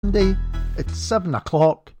Sunday, it's 7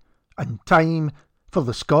 o'clock, and time for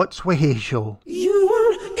the Scots Whay Show. You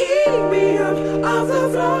won't eat me up off the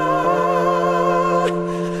floor.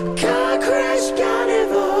 Car crash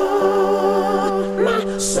carnival.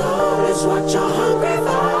 My soul is what you're hungry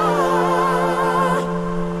for.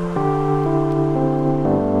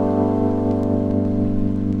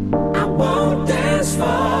 I won't dance for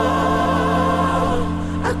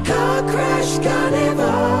a car crash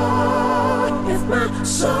carnival. If my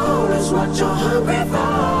soul is what you're hungry for.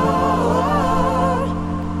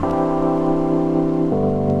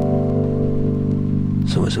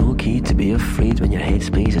 So it's okay to be afraid when your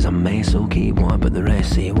headspace is a mess. Okay, what about the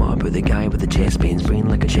rest? Say, what about the guy with the chest pains? Brain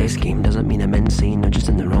like a chess game, doesn't mean I'm insane or just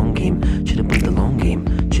in the wrong game. Should've played the long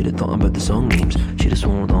game, should've thought about the song names. Should've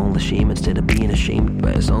swallowed all the shame instead of being ashamed.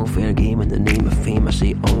 But it's all fair game in the name of fame. I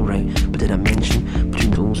say alright, but did I mention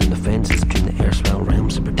between those and the fences, between the erstwhile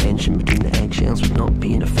realms of pretension, between the eggshells with not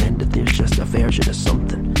being offended, there's just a version of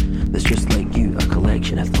something that's just like you, a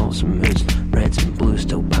collection of thoughts and moods, reds and blues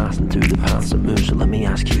still passing through the paths that move. So let me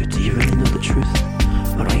ask you, do you really know the truth?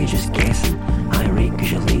 Or are you just guessing? Irate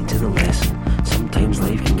cause you're late to the lesson. Sometimes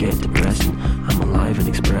life can get depressing. I'm alive and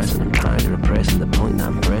expressing, I'm tired of repressing the point that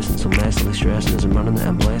I'm pressing. So lessly stressing as I'm running out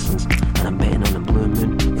of blessings. And I'm betting on a blue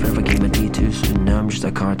moon, forever came a day too soon. Now I'm just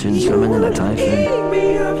a cartoon swimming in a typhoon. Eat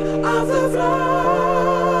me up off the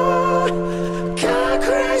floor. Car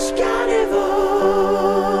crash carnival.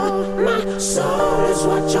 My soul is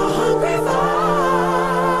what you're hungry for.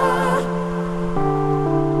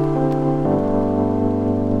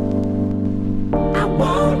 I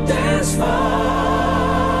won't dance for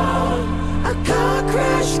a car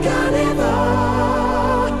crash carnival.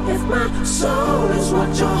 If my soul is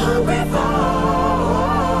what you're hungry for.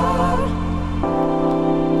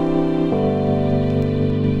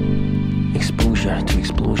 Exposure to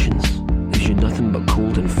explosions leaves you nothing but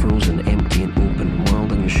cold and frozen, empty and open.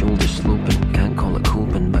 World on your shoulders sloping, can't call it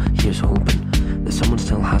coping, but here's hoping that someone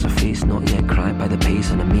still has a face, not yet cracked by the pace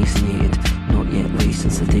and emaciated, not yet laced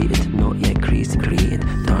and sedated, not yet crazed and created,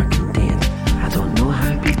 dark and dated. I don't know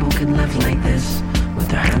how people can live like this, with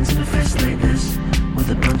their hands in a fist like this, with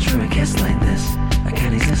a punch or a kiss like this. I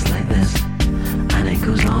can't exist like this. And it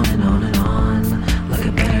goes on and on and on, like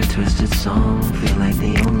a better twisted song. Feel like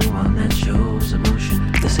the only one that shows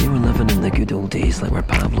emotion. They say we're living in the good old days, like we're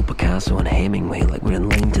Pablo Picasso and Hemingway, like we're in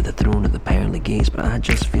line to the throne of the pearly gates. But I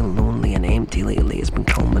just feel lonely and empty lately. It's been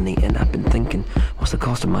culminating, I've been thinking, what's the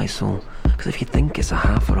cost of my soul? Cause if you think it's a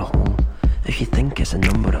half or a whole, if you think it's a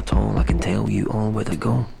number at all, I can tell you all where to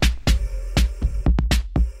go.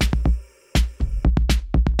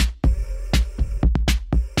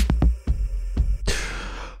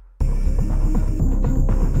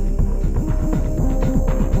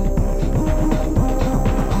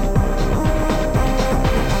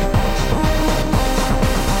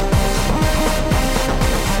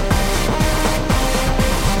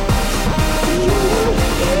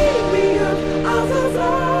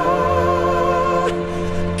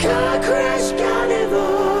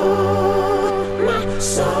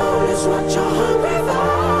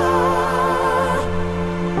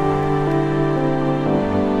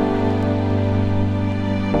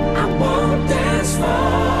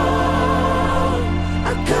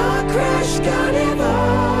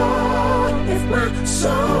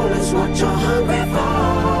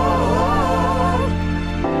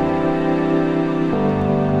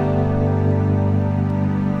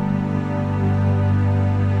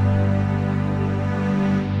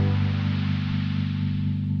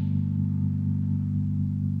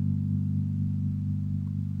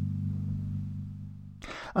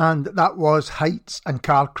 And that was Heights and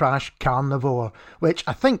Car Crash Carnivore, which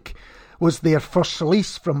I think was their first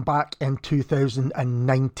release from back in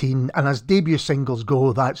 2019, and as debut singles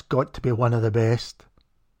go, that's got to be one of the best.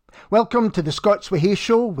 Welcome to the Scots Whay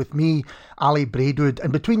Show with me, Ali Braidwood,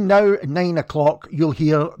 and between now and 9 o'clock you'll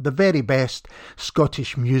hear the very best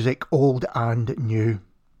Scottish music, old and new.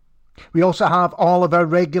 We also have all of our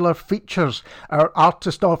regular features. Our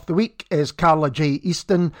Artist of the Week is Carla J.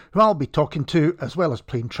 Easton, who I'll be talking to, as well as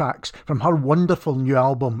playing tracks from her wonderful new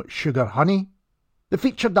album, Sugar Honey. The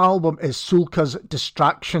featured album is Sulka's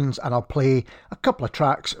Distractions, and I'll play a couple of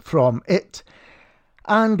tracks from it.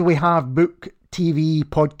 And we have book, TV,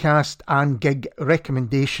 podcast and gig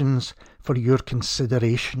recommendations for your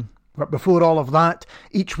consideration. But before all of that,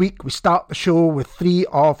 each week we start the show with 3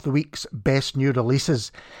 of the week's best new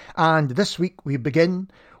releases. And this week we begin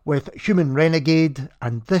with Human Renegade,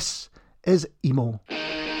 and this is Emo.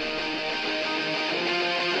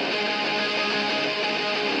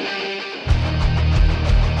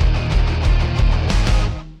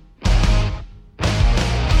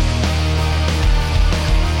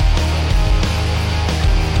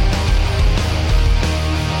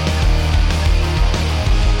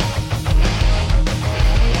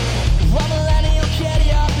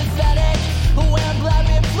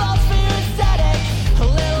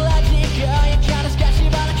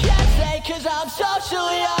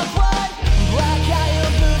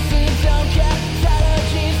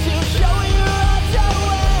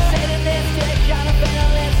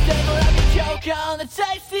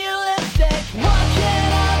 tasty lipstick. Why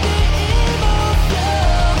can't I be emo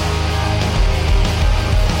too?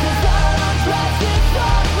 'Cause I don't trust to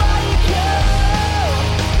talk like you.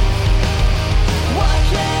 Why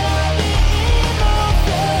can't I be emo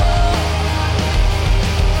too?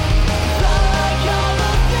 'Cause I like all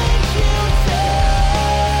the things you do.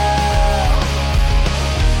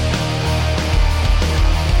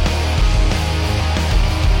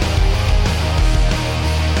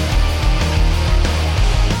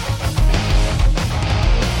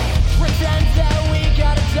 Pretend that we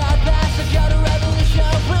got a dark past, I got a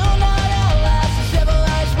revolution will not outlast a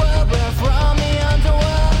civilized world. We're from the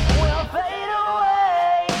underworld, we'll fade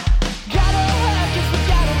away. Gotta have 'cause we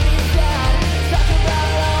gotta be sad. Talk about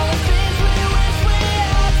all the things we wish we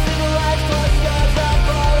had. Civilized clusters of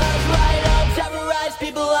ballers, right on, terrorize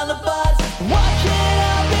people on the bus. Why can't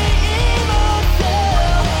I be emo too?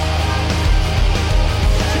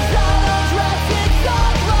 'Cause I don't dress and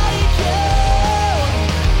talk like you.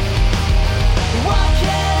 Why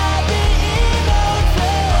can't I be emo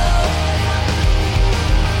too?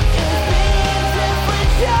 Is being different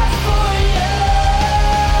just for you?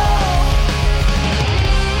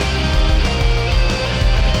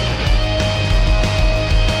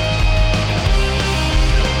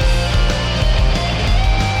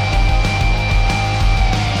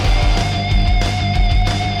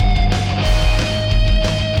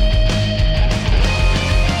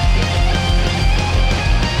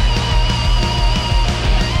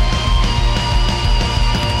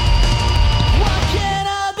 Why can't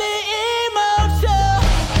I be emo too?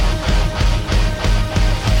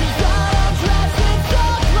 'Cause I don't dress and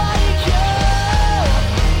talk like you.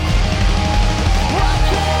 Why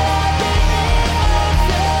can't I be emo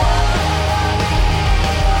too?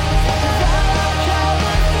 'Cause I like all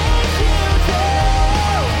the things you do.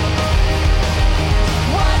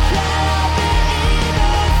 Why can't I be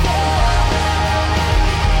emo too?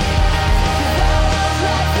 'Cause I don't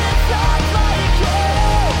dress and talk like you.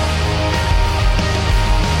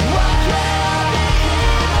 Why can't I be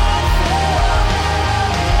emo too?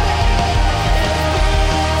 It's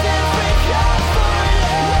being different just for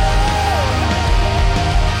you.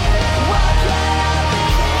 Why can't I be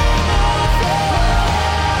emo too?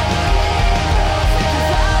 'Cause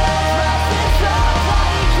I don't dress and talk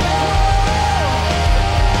like you.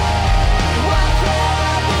 Why can't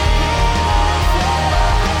I be emo too?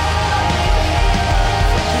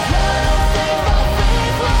 'Cause I don't say my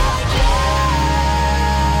things like you.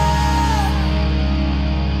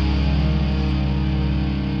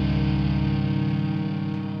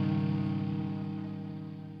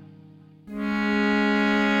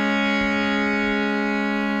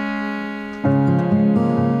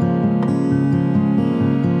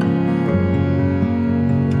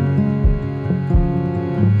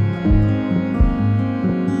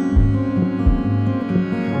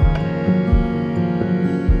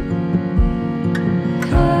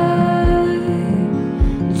 I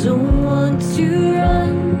don't want to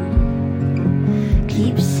run.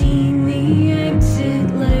 Keep seeing the exit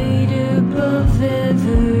light above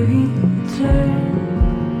every turn.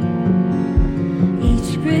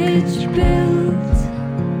 Each bridge built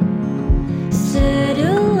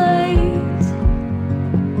satellite.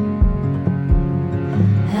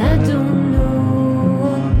 I don't know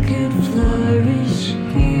what could flourish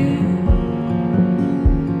here.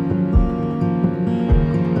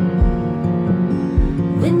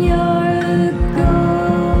 When you're a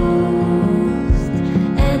ghost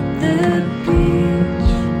at the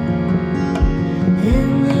beach in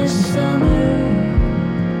the summer,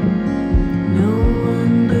 no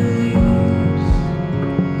one believes.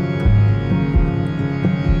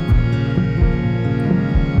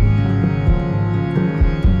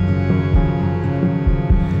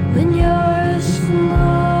 When you're a smoldering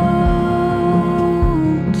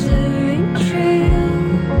trail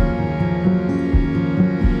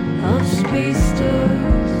of space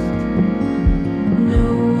dust, no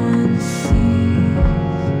one sees.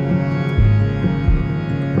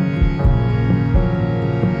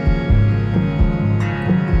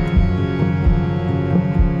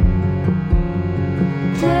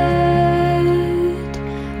 Dead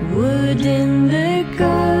wood in the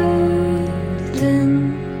garden,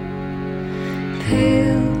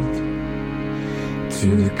 paled to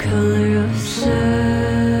the color of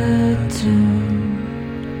Saturn.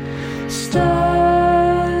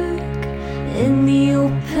 Stark in the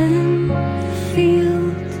open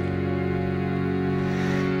field,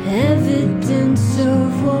 evidence of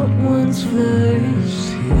what once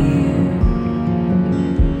flourished here.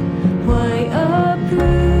 Why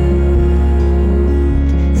uproot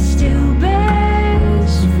still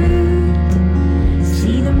bears fruit,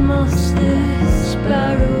 lost the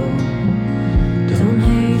sparrow. Don't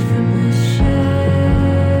hide from the shadow.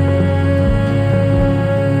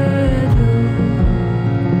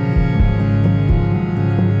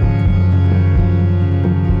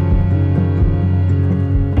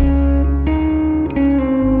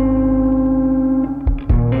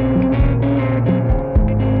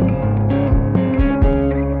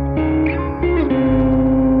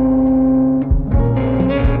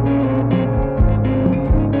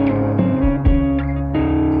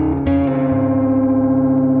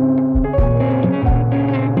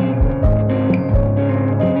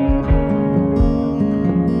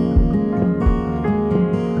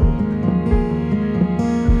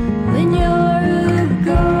 When you're a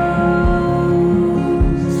ghost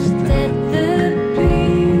at the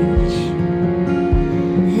beach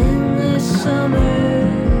in the summer,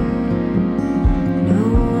 no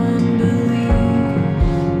one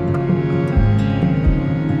believes.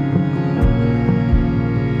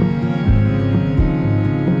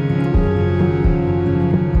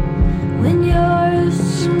 When you're a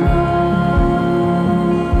smoldering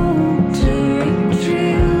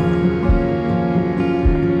trail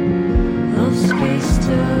of space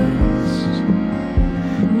dust,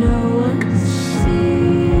 no one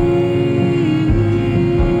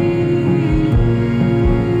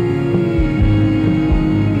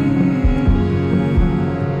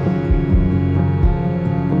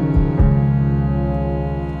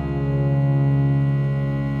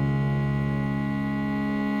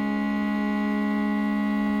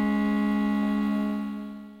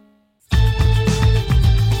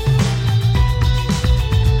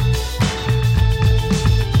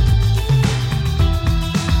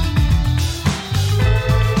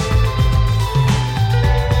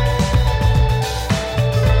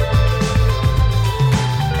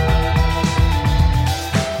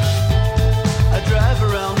I drive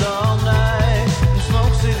around all night and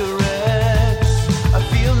smoke cigarettes. I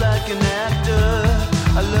feel like an actor.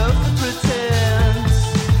 I love the pretense.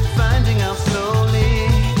 Finding out slowly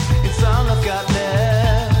it's all I've got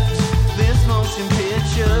left. This motion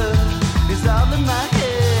picture is all in my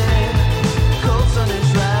head. Cold sun is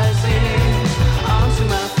rising onto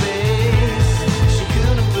my face. She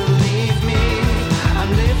couldn't believe me.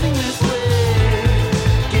 I'm living this way.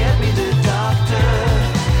 Get me the doctor.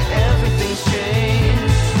 Everything's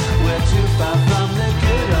changed. We're too far from the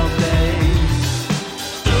good old days.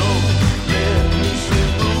 Don't let me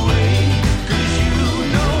slip away, 'cause you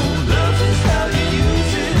know love is how you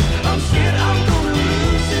use it. I'm scared I'm gonna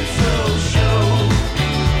lose it, so show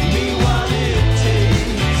me what it takes.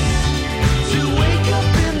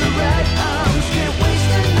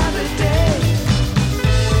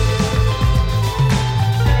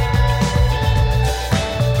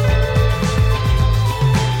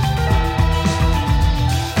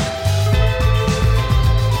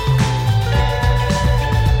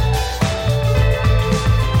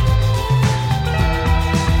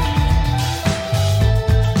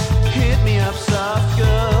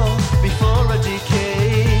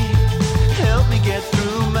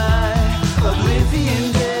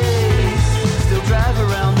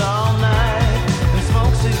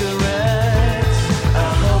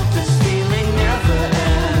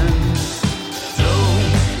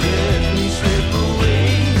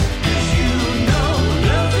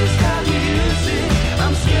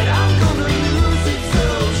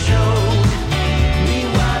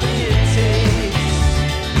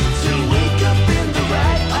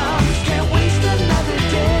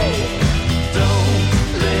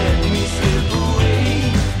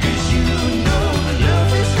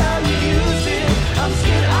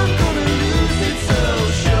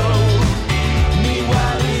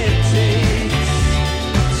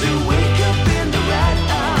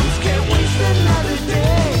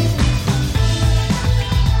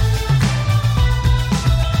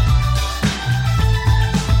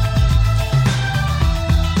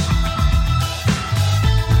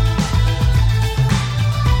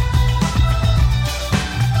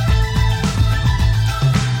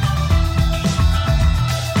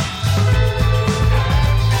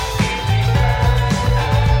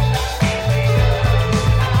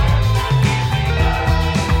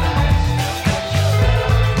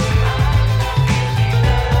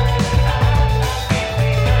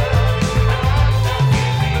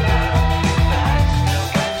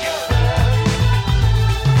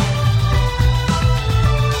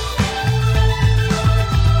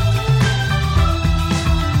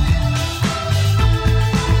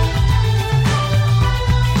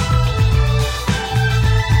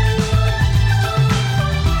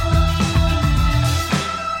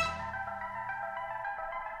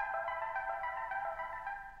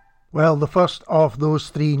 Well, the first of those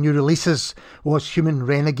three new releases was Human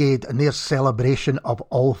Renegade and their celebration of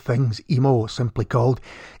all things emo, simply called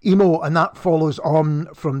Emo, and that follows on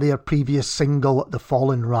from their previous single, The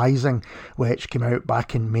Fallen Rising, which came out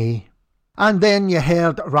back in May. And then you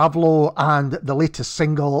heard Ravelo and the latest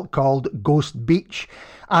single called Ghost Beach.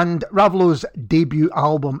 And Ravelo's debut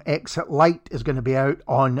album Exit Light is going to be out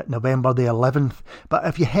on November the 11th. But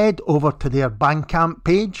if you head over to their Bandcamp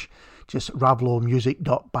page, just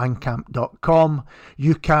ravelomusic.bandcamp.com,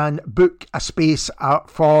 you can book a space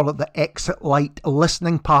for the Exit Light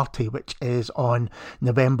listening party, which is on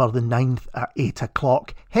November the 9th at 8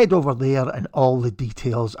 o'clock. Head over there and all the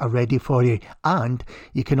details are ready for you. And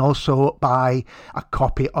you can also buy a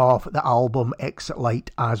copy of the album Exit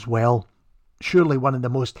Light as well. Surely one of the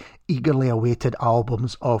most eagerly awaited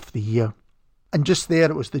albums of the year. And just there,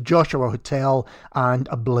 it was the Joshua Hotel and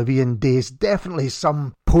Oblivion Days. Definitely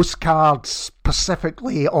some postcards,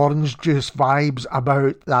 specifically orange juice vibes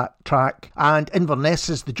about that track. And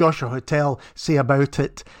Inverness's The Joshua Hotel say about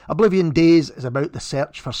it, Oblivion Days is about the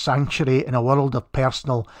search for sanctuary in a world of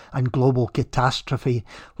personal and global catastrophe,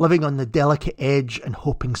 living on the delicate edge and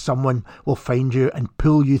hoping someone will find you and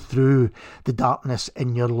pull you through the darkness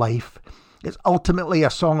in your life. It's ultimately a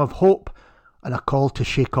song of hope and a call to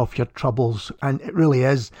shake off your troubles, and it really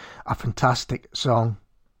is a fantastic song.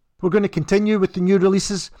 We're going to continue with the new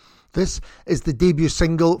releases. This is the debut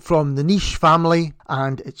single from the Niche family,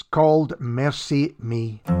 and it's called Mercy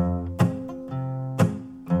Me.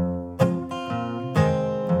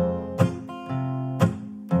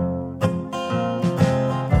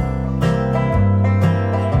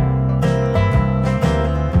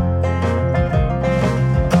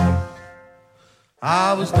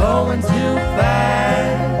 I was going too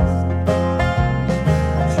fast,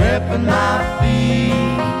 tripping my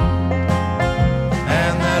feet,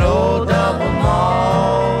 and that old double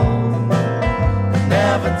malt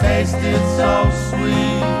never tasted so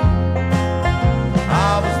sweet.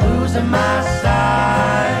 I was losing my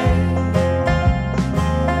sight,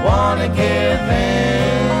 wanna give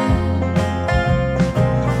in,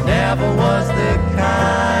 never was the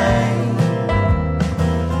kind,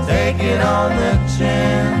 take it on the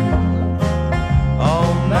chin.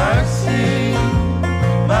 Oh, mercy,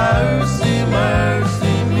 mercy,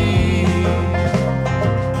 mercy me.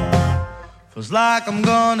 Feels like I'm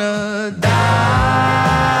gonna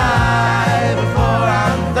die before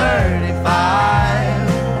I'm 35.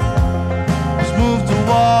 Let's move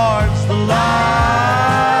towards the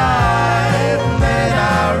light, and then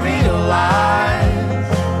I realize,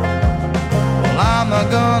 well, I'm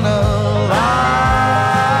not gonna lie.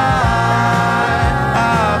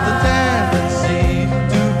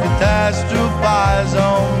 Catastrophize,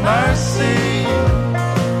 oh mercy,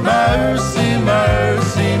 mercy,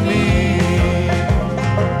 mercy me.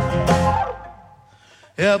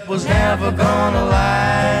 It was never gonna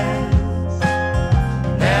last,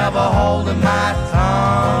 never holding my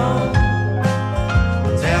tongue.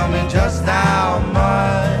 Tell me just how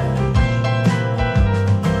much,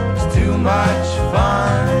 it's too much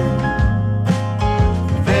fun.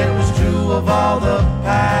 If it was true of all the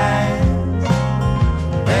past,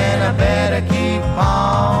 I better keep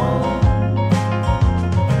on,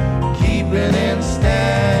 keeping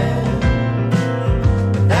instead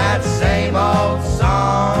that same old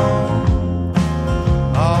song.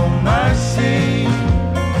 Oh, mercy,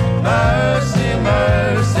 mercy,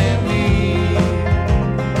 mercy me.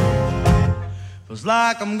 Feels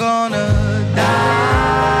like I'm gonna die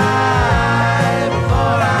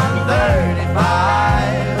before I'm 35.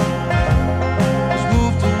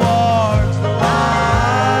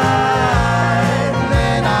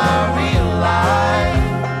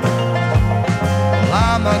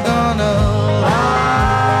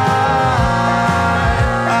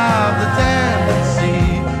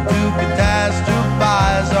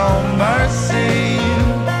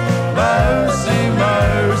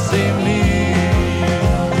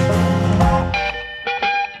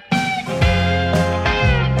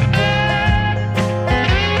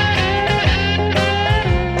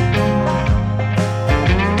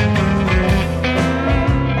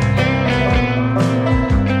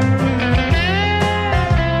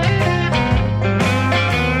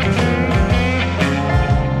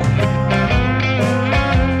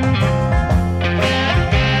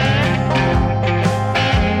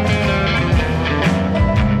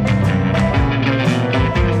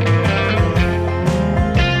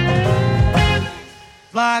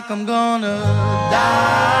 I'm gonna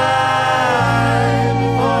die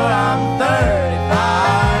before I'm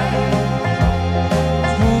 35.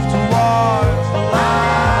 Let's move towards the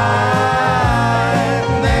light,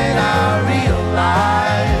 and then I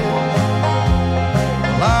realize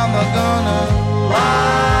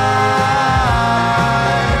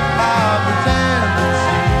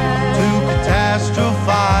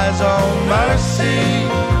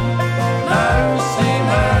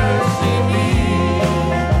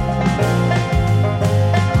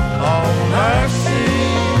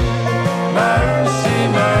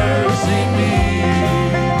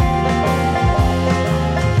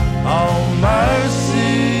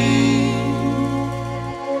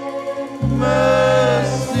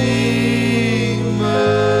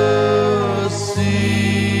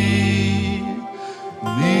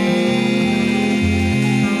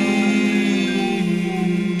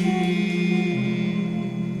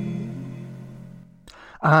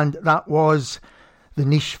And that was the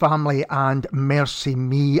Niche Family and Mercy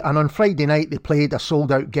Me. And on Friday night they played a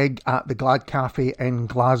sold-out gig at the Glad Cafe in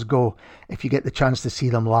Glasgow. If you get the chance to see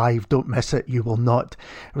them live, don't miss it. You will not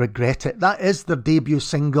regret it. That is their debut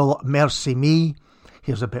single, Mercy Me.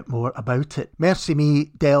 Here's a bit more about it. Mercy Me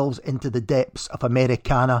delves into the depths of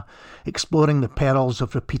Americana, exploring the perils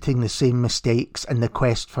of repeating the same mistakes in the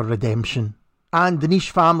quest for redemption. And the Niche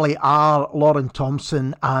Family are Lauren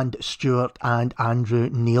Thompson and Stuart and Andrew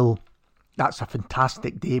Neil. That's a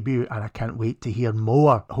fantastic debut and I can't wait to hear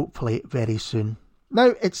more, hopefully very soon.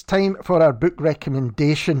 Now it's time for our book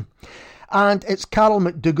recommendation. And it's Carol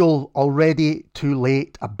McDougall, Already Too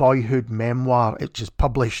Late, a boyhood memoir, which is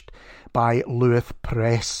published by Lewis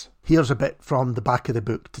Press. Here's a bit from the back of the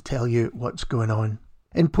book to tell you what's going on.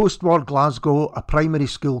 In post-war Glasgow, a primary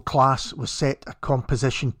school class was set a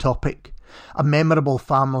composition topic, a memorable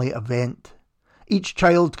family event. Each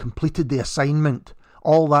child completed the assignment,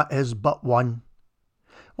 all that is but one.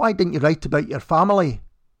 Why didn't you write about your family?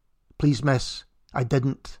 Please, miss, I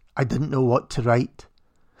didn't know what to write.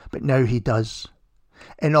 But now he does.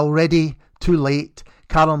 In Already Too Late,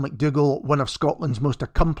 Carol McDougall, one of Scotland's most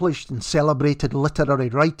accomplished and celebrated literary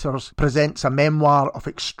writers, presents a memoir of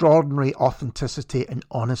extraordinary authenticity and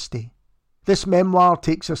honesty. This memoir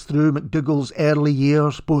takes us through McDougall's early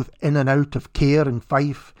years, both in and out of care in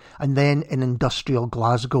Fife and then in industrial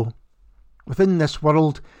Glasgow. Within this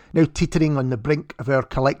world, now teetering on the brink of our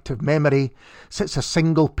collective memory, sits a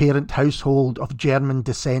single-parent household of German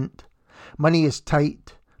descent. Money is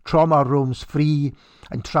tight, trauma roams free,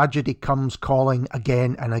 and tragedy comes calling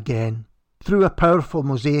again and again. Through a powerful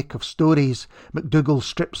mosaic of stories, McDougall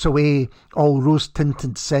strips away all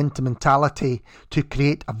rose-tinted sentimentality to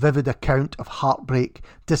create a vivid account of heartbreak,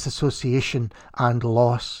 disassociation and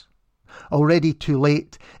loss. Already Too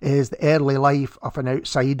Late is the early life of an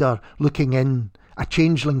outsider looking in, a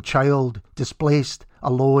changeling child, displaced,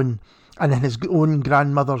 alone, and in his own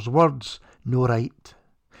grandmother's words, no right.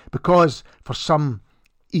 Because, for some,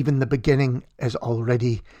 even the beginning is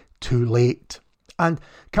already too late. And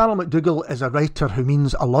Carol McDougall is a writer who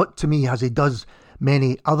means a lot to me, as he does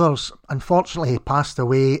many others. Unfortunately, he passed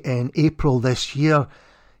away in April this year.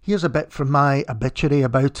 Here's a bit from my obituary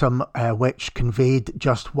about him, which conveyed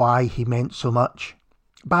just why he meant so much.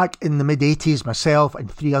 Back in the mid-80s, myself and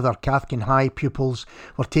 3 other Cathkin High pupils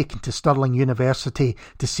were taken to Stirling University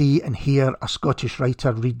to see and hear a Scottish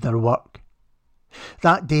writer read their work.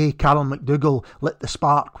 That day, Carol McDougall lit the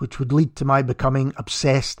spark which would lead to my becoming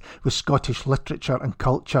obsessed with Scottish literature and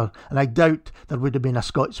culture, and I doubt there would have been a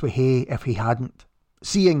Scots Whay if he hadn't.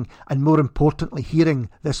 Seeing, and more importantly hearing,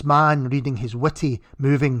 this man reading his witty,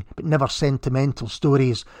 moving, but never sentimental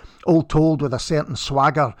stories, all told with a certain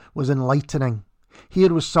swagger, was enlightening.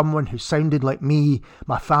 Here was someone who sounded like me,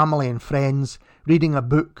 my family and friends, reading a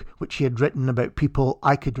book which he had written about people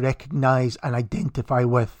I could recognise and identify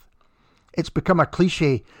with. It's become a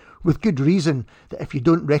cliché, with good reason, that if you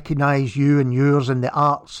don't recognise you and yours in the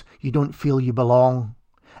arts, you don't feel you belong.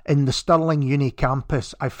 In the Stirling Uni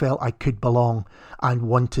campus, I felt I could belong and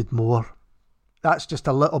wanted more. That's just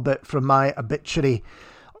a little bit from my obituary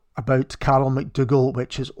about Carol McDougall,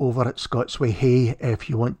 which is over at Scots Whay if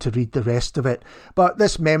you want to read the rest of it. But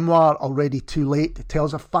this memoir, Already Too Late,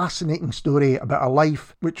 tells a fascinating story about a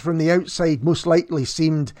life which from the outside most likely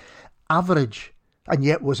seemed average and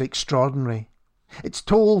yet was extraordinary. It's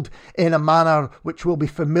told in a manner which will be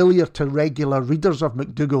familiar to regular readers of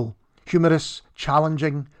McDougall, humorous,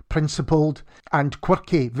 challenging, principled and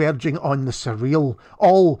quirky, verging on the surreal,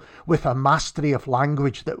 all with a mastery of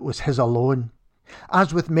language that was his alone.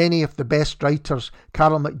 As with many of the best writers,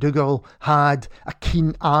 Carol McDougall had a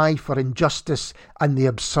keen eye for injustice and the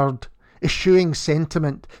absurd, eschewing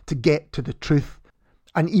sentiment to get to the truth.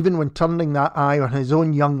 And even when turning that eye on his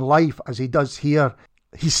own young life, as he does here,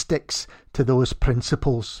 he sticks to those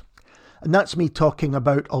principles. And that's me talking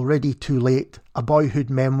about Already Too Late, a boyhood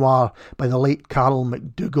memoir by the late Carol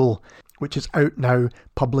McDougall, which is out now,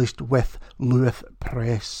 published with Lewis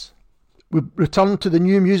Press. We return to the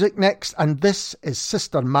new music next, and this is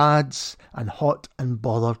Sister Mads and Hot and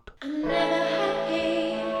Bothered. I'm never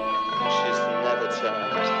happy. She's never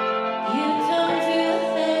tired. You don't do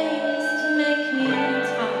things to make me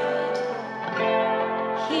tired.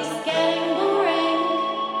 He's getting boring.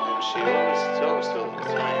 And she always talks all the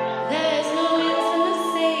time. There's no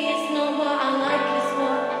intimacy. It's not what I like, it's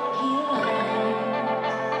what he likes.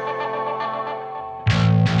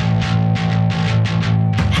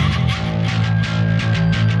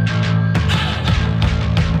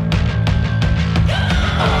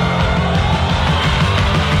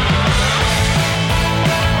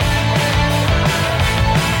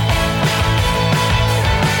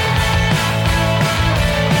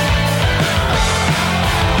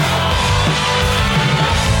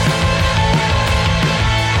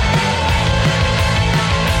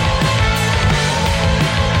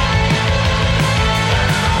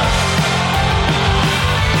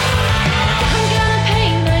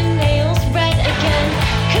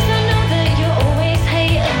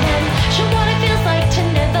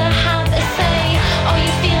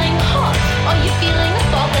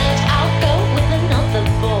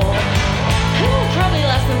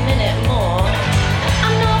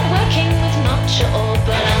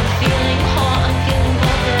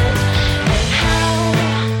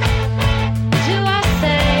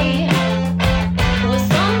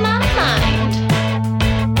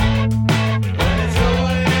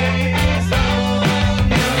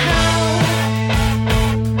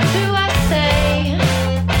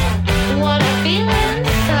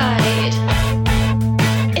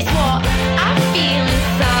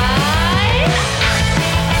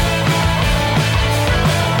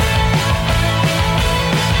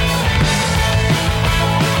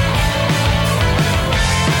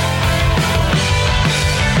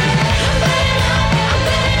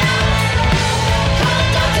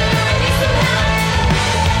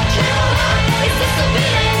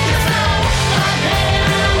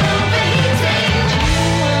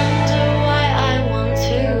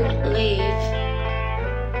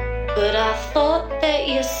 thought that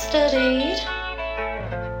you studied.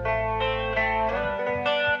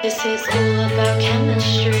 This is all about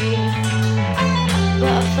chemistry.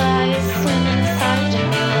 Butterflies swim inside you,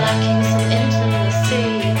 lacking some intimacy.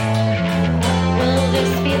 Will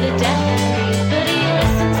this be the death of me? But he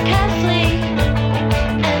listens carefully,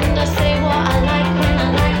 and I say what I like when I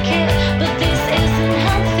like it. But this isn't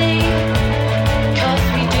healthy, 'cause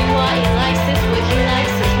we do what he likes, is what he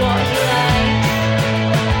likes, is what he likes.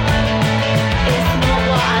 It's not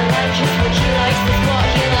what I like, it's what he likes, is what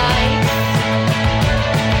he likes.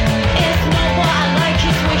 It's not what I like,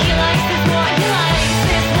 it's what he likes, is what he likes.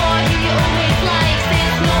 It's what he always likes.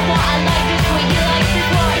 It's not what I like, it's what he likes, is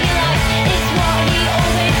what he likes. It's what he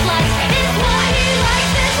always likes. It's what he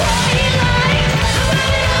likes, it's what he likes. I'm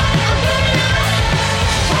burning up, I'm burning up.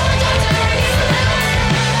 Call the doctor, I need some help.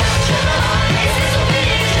 Check my heart, is this a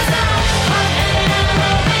beating? 'Cause I'm hot and I'm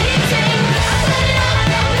overheating. I'm burning up, I'm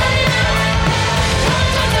burning up. Call the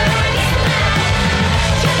doctor, I need some help.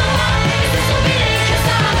 Check my heart, is this a beating? 'Cause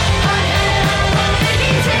I'm hot and I'm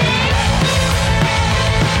overheating.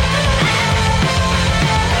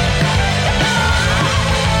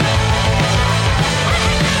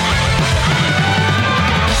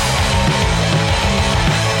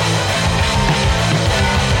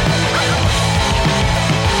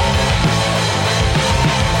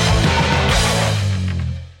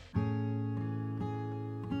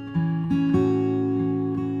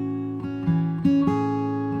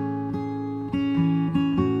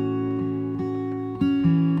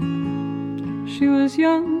 She was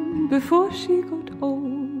young before she got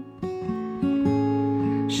old.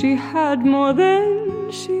 She had more than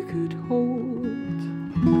she could hold.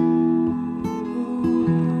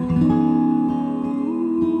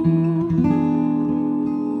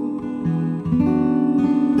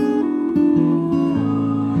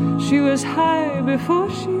 She was high before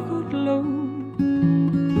she got low.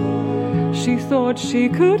 She thought she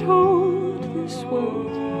could hold this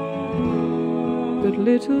world, but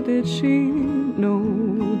little did she know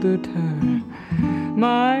that her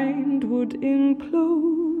mind would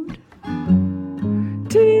implode.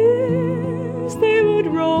 Tears, they would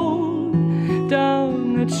roll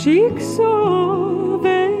down the cheeks of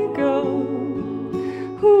a girl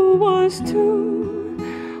who was too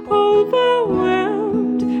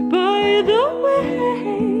overwhelmed by the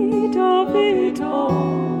weight of it all.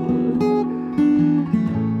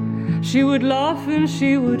 She would laugh and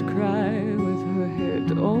she would cry, with her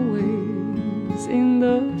head always in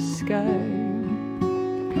the sky,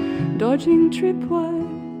 dodging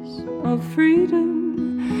tripwires of freedom,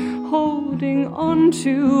 holding on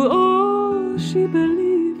to all she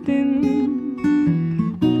believed in.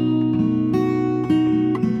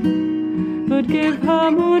 But give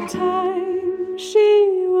her more time,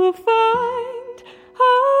 she will find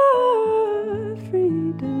her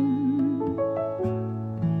freedom.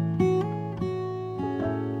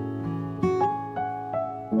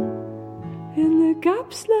 In the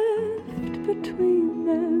gaps left between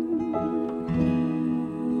them.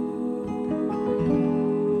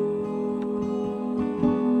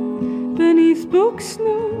 Beneath books,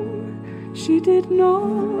 no, she did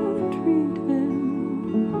not read them.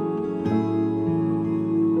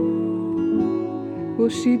 Well,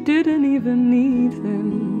 she didn't even need them.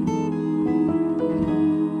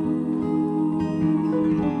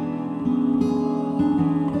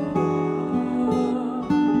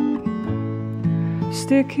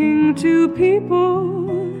 Sticking to people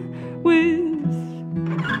with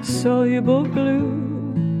soluble glue.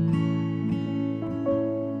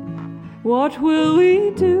 What will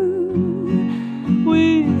we do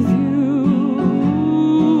with you?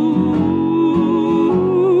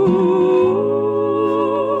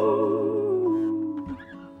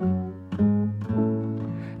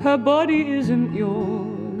 Her body isn't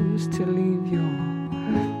yours to leave your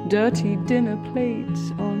dirty dinner plates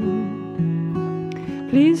on.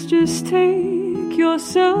 Please just take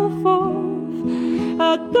yourself off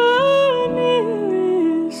at the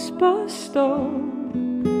nearest bus stop.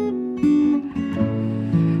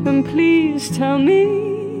 And please tell me,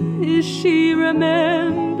 is she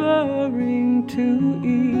remembering to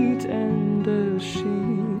eat? And does she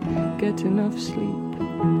get enough sleep?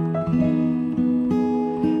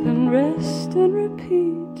 And rest and repeat.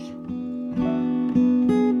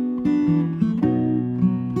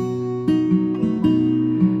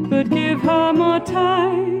 But give her more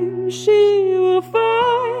time, she will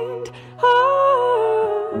find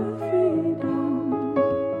her freedom.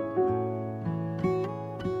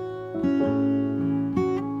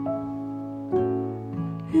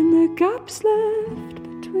 In the gaps left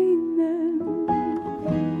between them.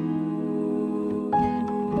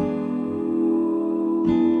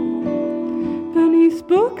 those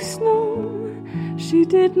books, no, she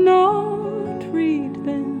did not read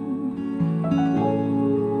them.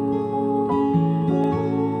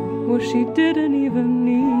 Or she didn't even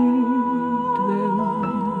need them.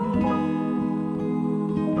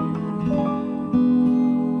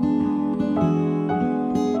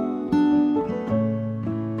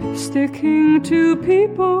 Sticking to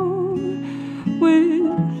people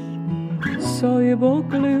with soluble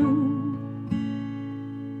glue.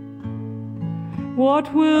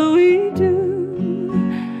 What will we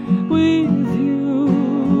do with you?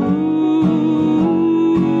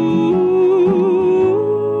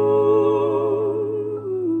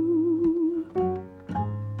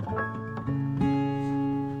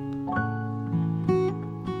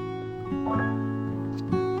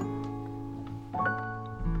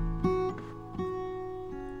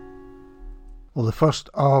 Well, the first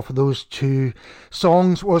of those two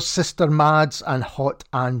songs was Sister Mads and Hot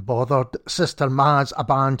and Bothered. Sister Mads, a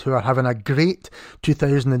band who are having a great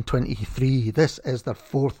 2023. This is their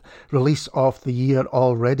fourth release of the year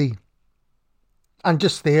already. And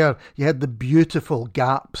just there, you had the beautiful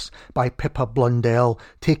Gaps by Pippa Blundell,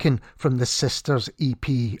 taken from the Sisters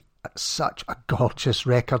EP. Such a gorgeous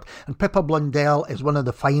record, and Pippa Blundell is one of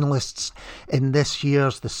the finalists in this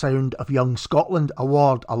year's The Sound of Young Scotland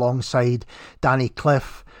Award, alongside Danny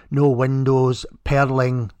Cliff, No Windows,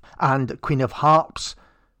 Perling and Queen of Harps.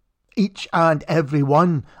 Each and every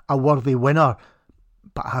one a worthy winner.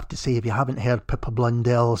 But I have to say, if you haven't heard Pippa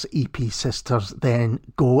Blundell's EP Sisters, then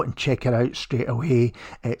go and check it out straight away.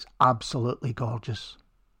 It's absolutely gorgeous.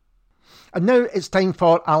 And now it's time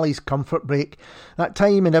for Ali's Comfort Break. That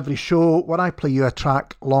time in every show where I play you a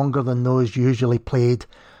track longer than those usually played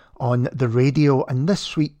on the radio. And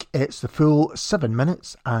this week it's the full 7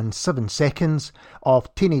 minutes and 7 seconds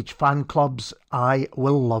of Teenage Fan Club's I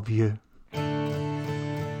Will Love You.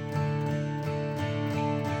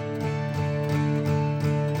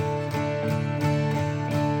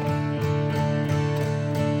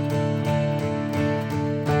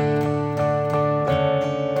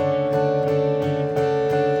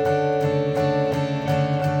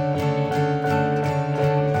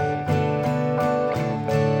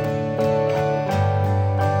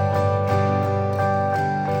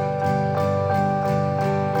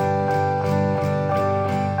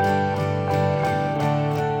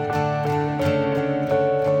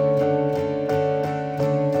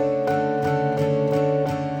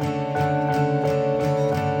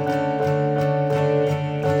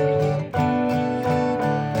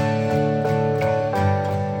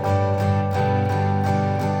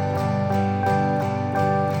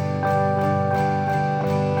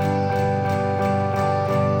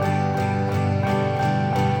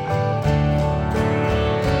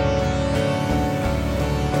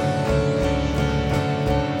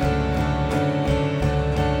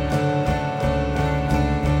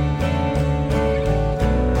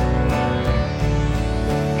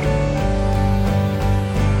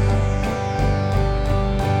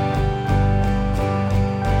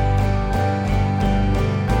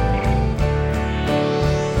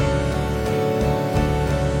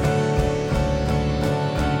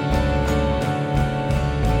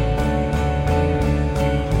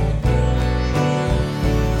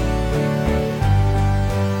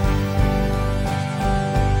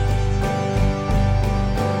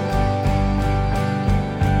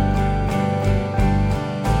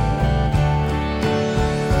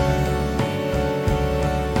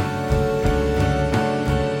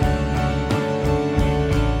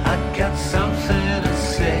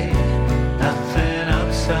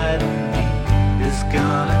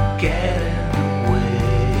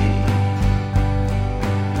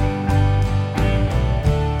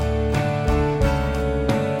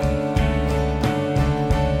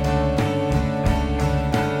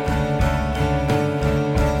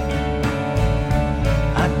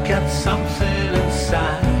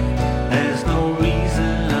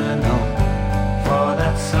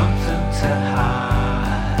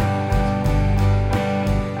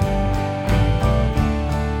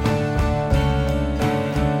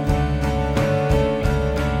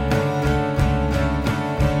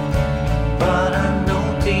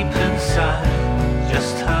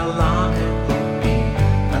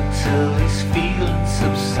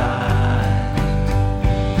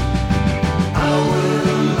 I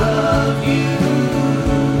will love you.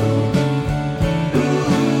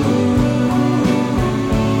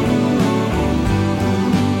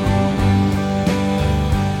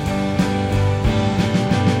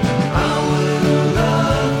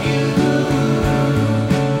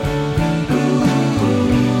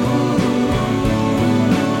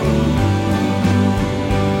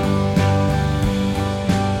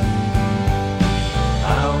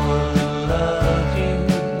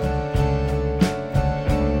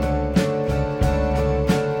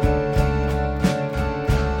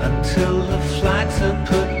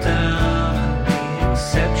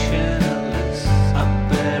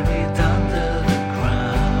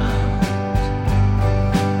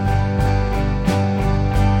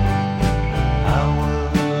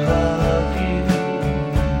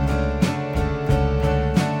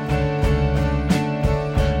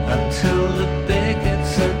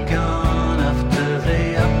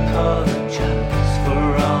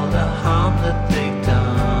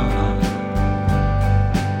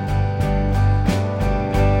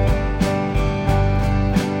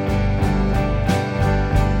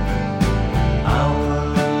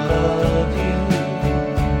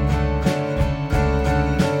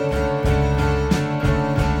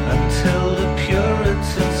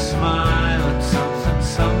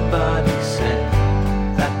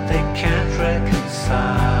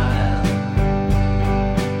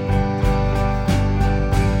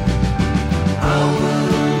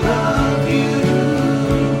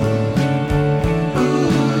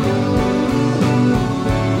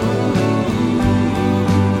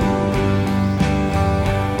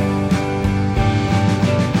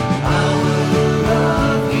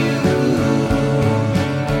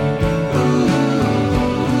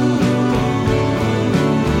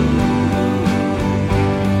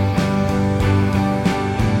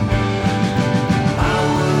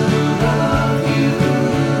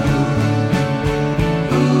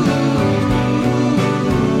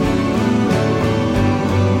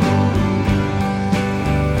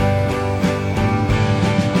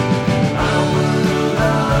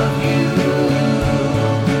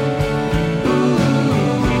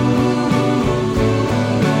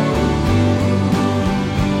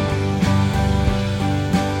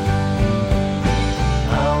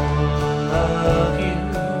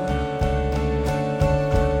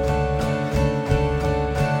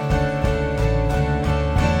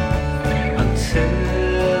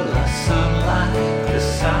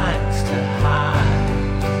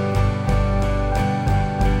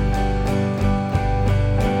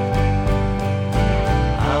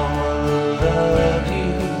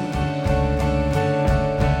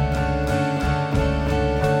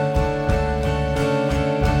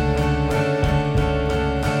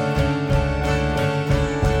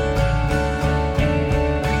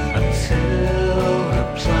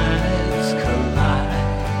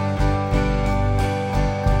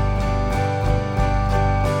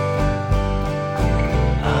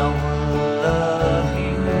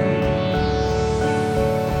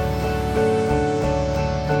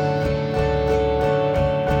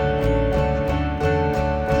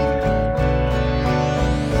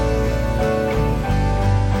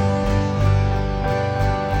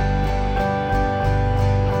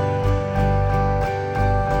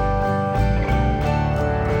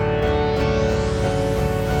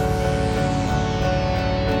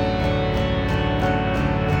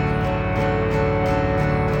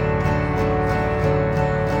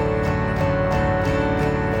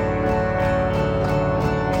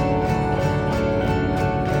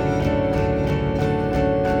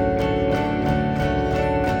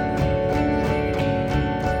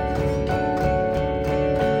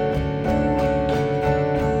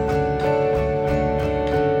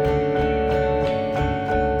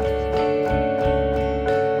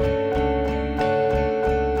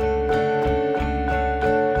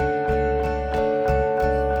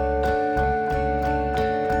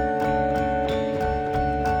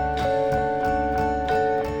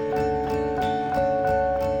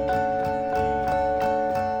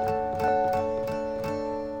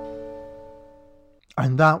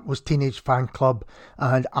 And that was Teenage Fan Club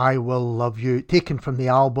and I Will Love You, taken from the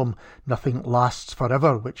album Nothing Lasts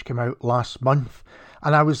Forever, which came out last month.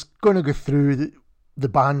 And I was going to go through the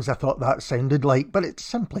bands I thought that sounded like, but it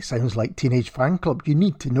simply sounds like Teenage Fan Club. You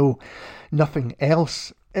need to know nothing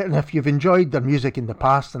else. And if you've enjoyed their music in the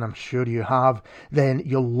past, and I'm sure you have, then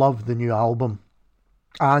you'll love the new album.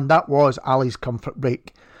 And that was Ali's Comfort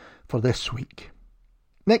Break for this week.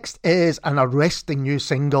 Next is an arresting new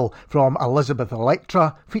single from Elizabeth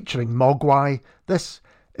Electra featuring Mogwai. This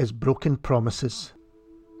is Broken Promises.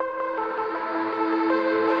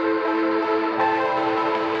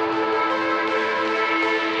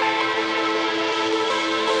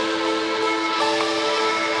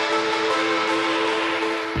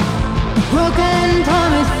 Broken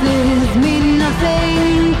promises mean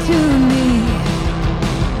nothing to me.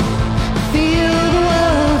 Feel the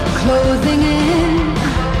world closing in.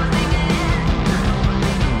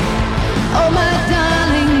 Oh my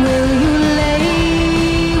darling, will you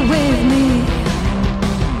lay with me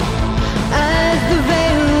as the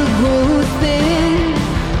veil grows thin?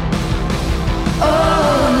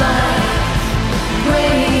 Oh, light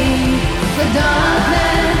breaks the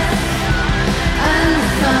darkness and the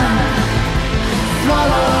sun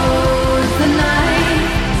swallows the night.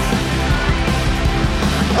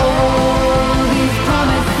 All these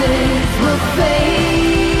promises will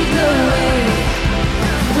fade away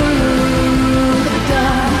through the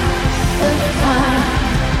dust of time.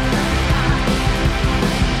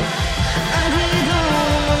 And with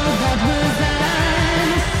all that was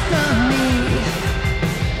asked of me,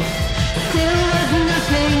 still was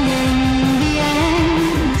nothing in the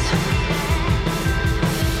end.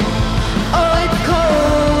 Oh, it's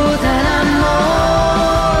cold and I'm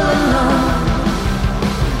all alone.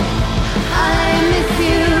 I miss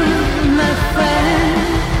you, my friend.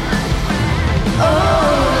 Oh,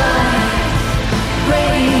 light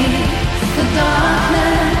breaks the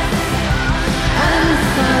darkness and the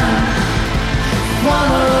sun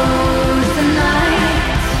swallows the night.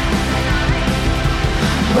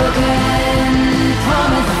 Broken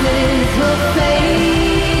promises will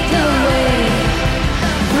fade away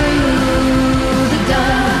through the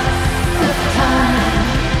dust of time.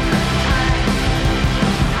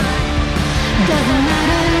 Doesn't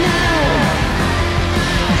matter now.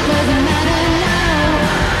 Doesn't matter now.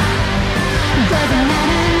 Doesn't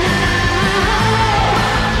matter now.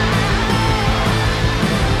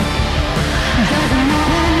 Doesn't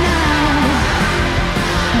matter now.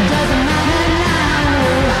 Doesn't matter now.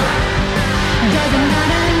 Doesn't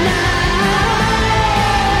matter now.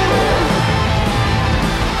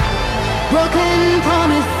 Broken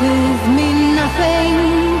promises mean nothing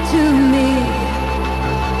to me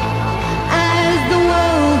as the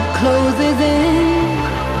world closes in.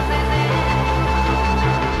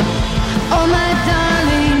 Oh my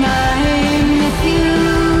darling, I miss you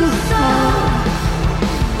so.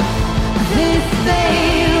 This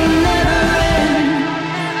veil never ends.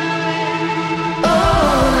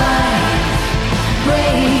 Oh, light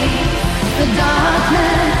breaks the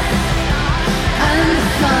darkness and the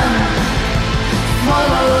sun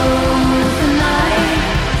swallows the night.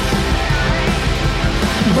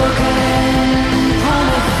 Broken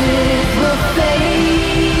promises will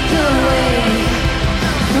fade away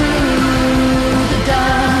through the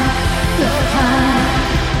dust of time.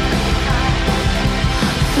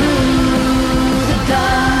 Through the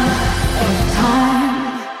dust of time.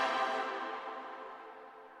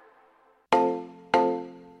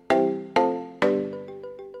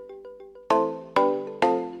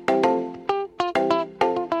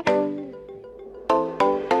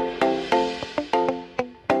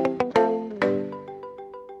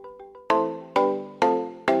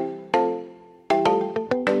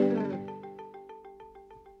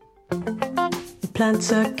 The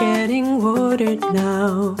plants are getting watered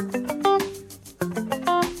now.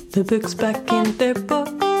 The books back in their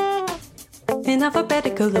books in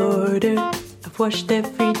alphabetical order. I've washed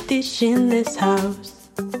every dish in this house,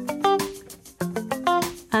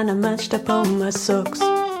 and I matched up all my socks. I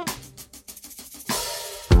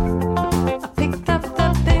picked up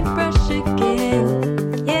the paintbrush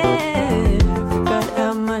again. Yeah, forgot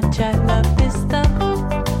how much I love this stuff.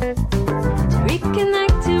 To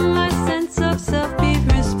reconnect to my sense of self, be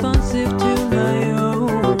responsive to my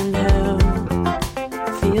own health.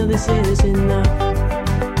 Feel this is enough.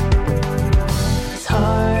 It's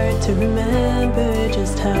hard to remember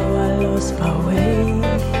just how I lost my way.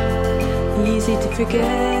 Easy to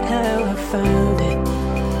forget how I found it.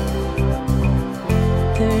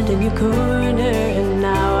 Turned a new corner and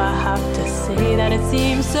now I have to say that it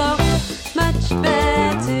seems so much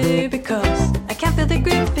better because I can't feel the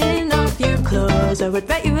gripping of your clothes. clothes. I would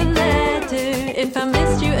write you a letter if I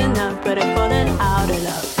missed you enough, but I've fallen out of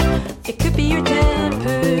love. It could be your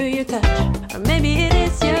temper, your touch, or maybe it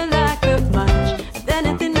is your lack of much. And then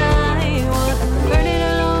at the night, want to burn it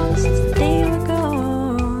alone since the day you were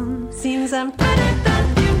gone. Seems I'm better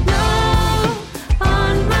than you know.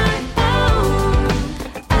 On my own,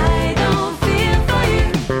 I don't feel for you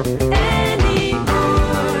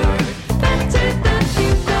anymore. Better than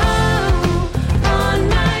you know. On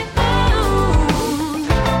my own,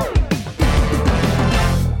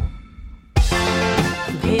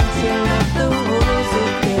 painting up the walls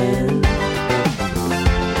again.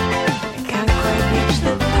 I can't quite reach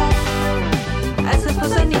the top. I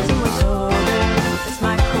suppose I need someone taller as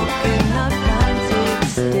my coconut plant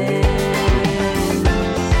extends.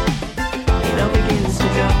 It all begins to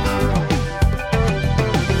drop.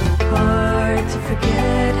 Hard to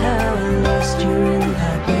forget how I lost you in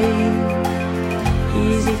that way.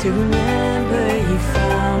 Easy to remember you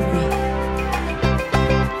found me.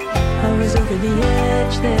 I was over the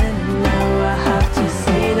edge then, and now I have to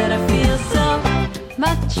say that I feel so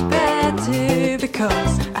much better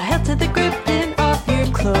because I held to the gripping of your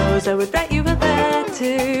clothes. I would write you a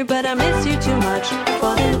letter, but I miss you too much,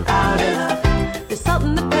 falling out of love. The salt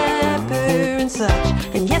and the pepper and such,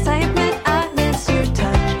 and yes, I admit I miss your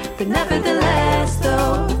touch, but nevertheless,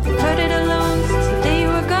 though, I've heard it alone since the day you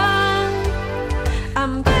were gone.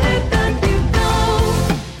 I'm better than you know.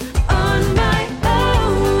 On my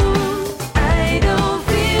own, I don't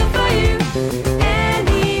feel for you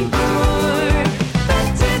anymore.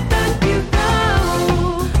 Better than you know.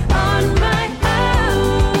 On my own,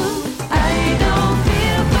 I don't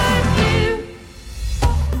feel for you.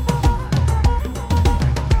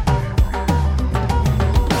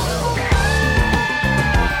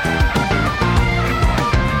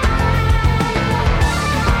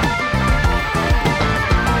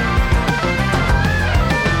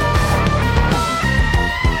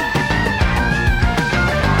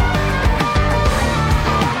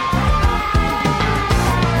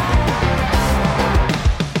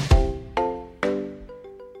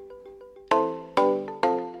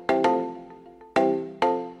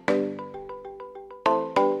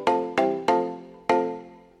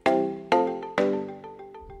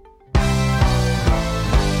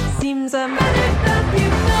 Seems I'm better than you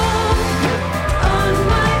know. On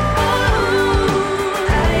my own,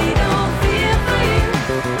 I don't feel for you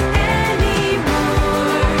anymore. Better than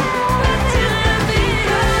you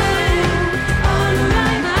know. On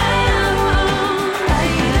my own, I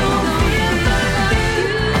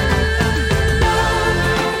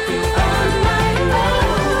don't feel for you. On my own,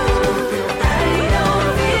 I don't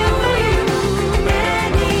feel for you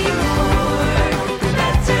anymore.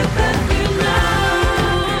 Better than you know.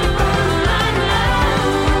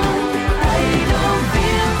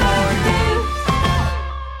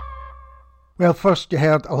 Well, first you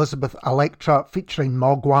heard Elizabeth Electra featuring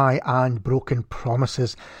Mogwai and Broken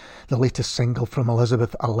Promises, the latest single from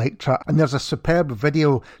Elizabeth Electra. And there's a superb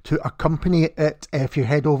video to accompany it. If you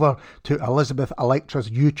head over to Elizabeth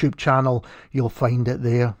Electra's YouTube channel, you'll find it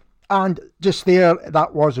there. And just there,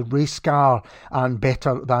 that was Rayscar and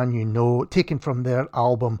Better Than You Know, taken from their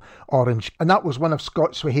album Orange. And that was one of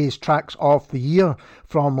Scots Whay's tracks of the year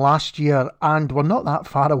from last year. And we're not that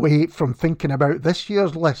far away from thinking about this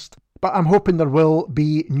year's list. But I'm hoping there will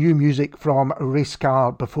be new music from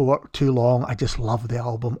Rayscar before too long. I just love the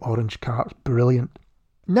album Orange Car. It's brilliant.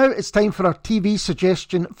 Now it's time for our TV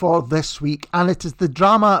suggestion for this week. And it is the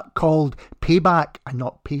drama called Payback and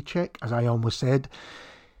not Paycheck, as I almost said.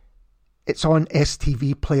 It's on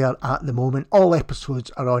STV Player at the moment. All episodes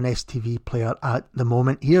are on STV Player at the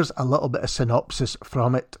moment. Here's a little bit of synopsis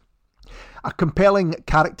from it. A compelling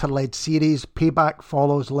character-led series, Payback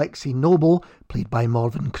follows Lexi Noble, played by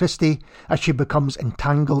Morven Christie, as she becomes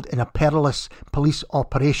entangled in a perilous police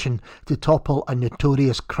operation to topple a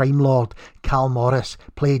notorious crime lord, Cal Morris,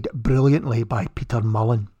 played brilliantly by Peter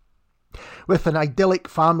Mullen. With an idyllic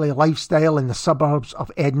family lifestyle in the suburbs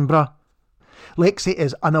of Edinburgh, Lexi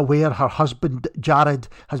is unaware her husband Jared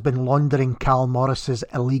has been laundering Cal Morris's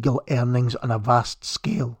illegal earnings on a vast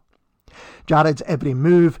scale. Jared's every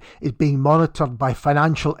move is being monitored by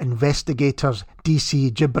financial investigators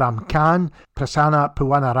DC Jibram Khan, Prasanna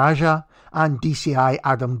Puwanaraja and DCI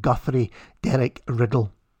Adam Guthrie, Derek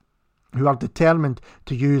Riddle, who are determined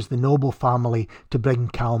to use the Noble family to bring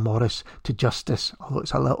Cal Morris to justice, although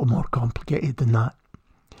it's a little more complicated than that.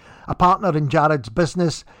 A partner in Jared's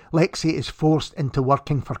business, Lexi is forced into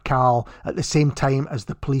working for Cal at the same time as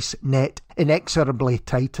the police net inexorably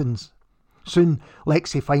tightens. Soon,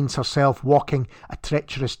 Lexi finds herself walking a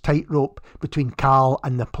treacherous tightrope between Cal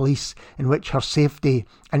and the police, in which her safety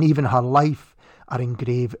and even her life are in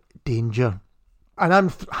grave danger. And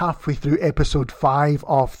I'm halfway through episode 5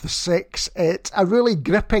 of the 6. It's a really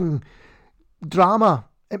gripping drama.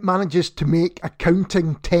 It manages to make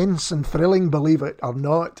accounting tense and thrilling, believe it or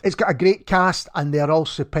not. It's got a great cast and they're all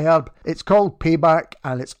superb. It's called Payback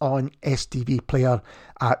and it's on STV Player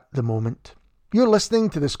at the moment. You're listening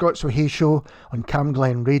to the Scots Whay Show on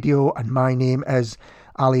Camglen Radio and my name is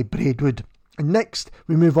Ali Braidwood. And next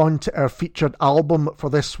we move on to our featured album for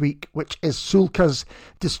this week, which is Sulka's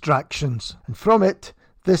Distractions. And from it,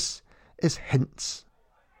 this is Hints.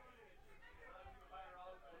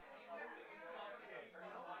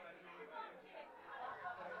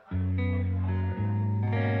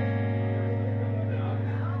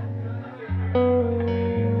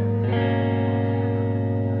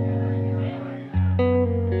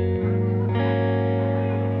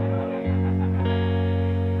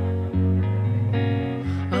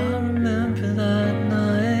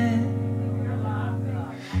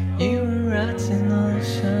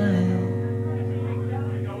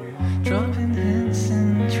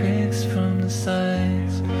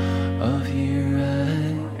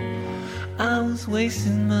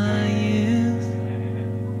 Wasting my youth,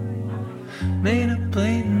 made a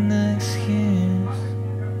blatant excuse.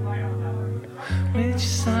 Which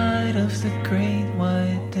side of the great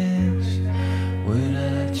white ditch would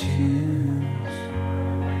I choose?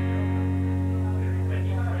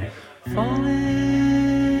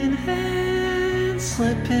 Falling and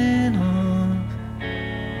slipping off,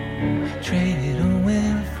 traded a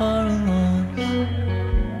win for a loss.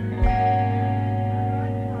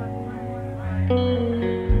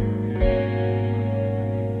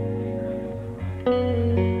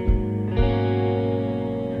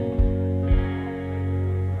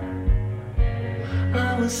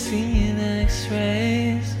 Seeing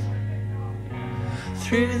x-rays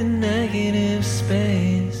through the negative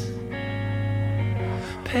space.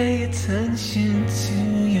 Pay attention to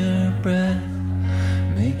your breath,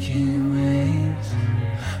 making waves.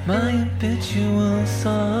 My habitual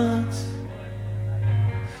thoughts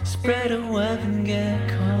spread a web and get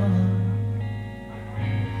caught.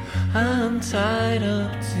 I'm tied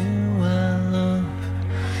up to our love,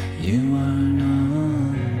 you are not.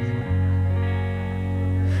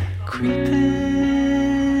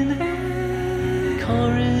 Creeping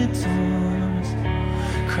corridors,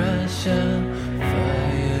 crash out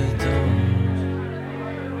fire doors.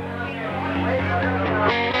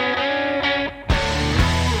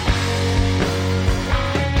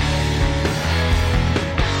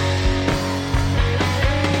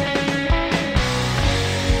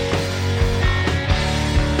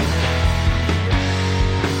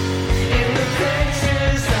 In the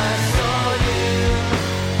pictures I saw you.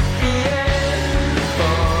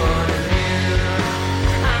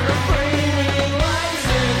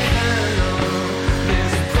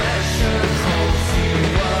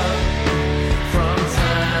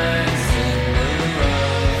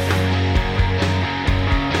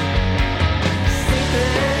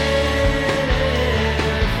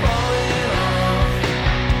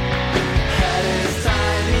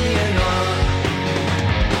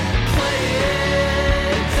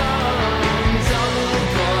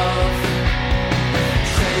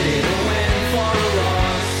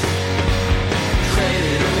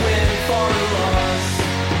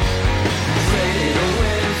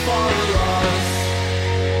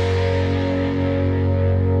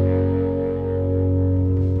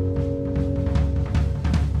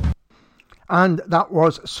 And that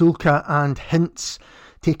was Sulka and Hints,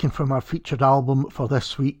 taken from our featured album for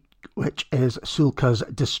this week, which is Sulka's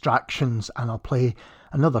Distractions, and I'll play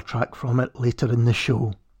another track from it later in the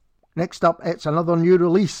show. Next up, it's another new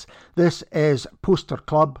release. This is Poster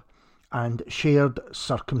Club and Shared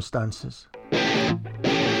Circumstances.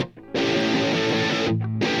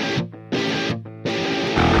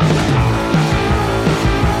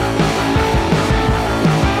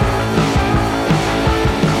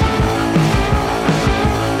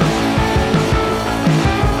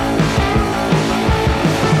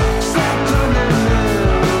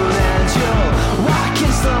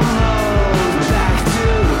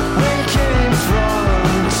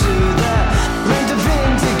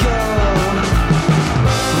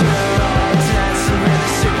 We're all dancing with the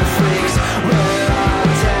super freaks.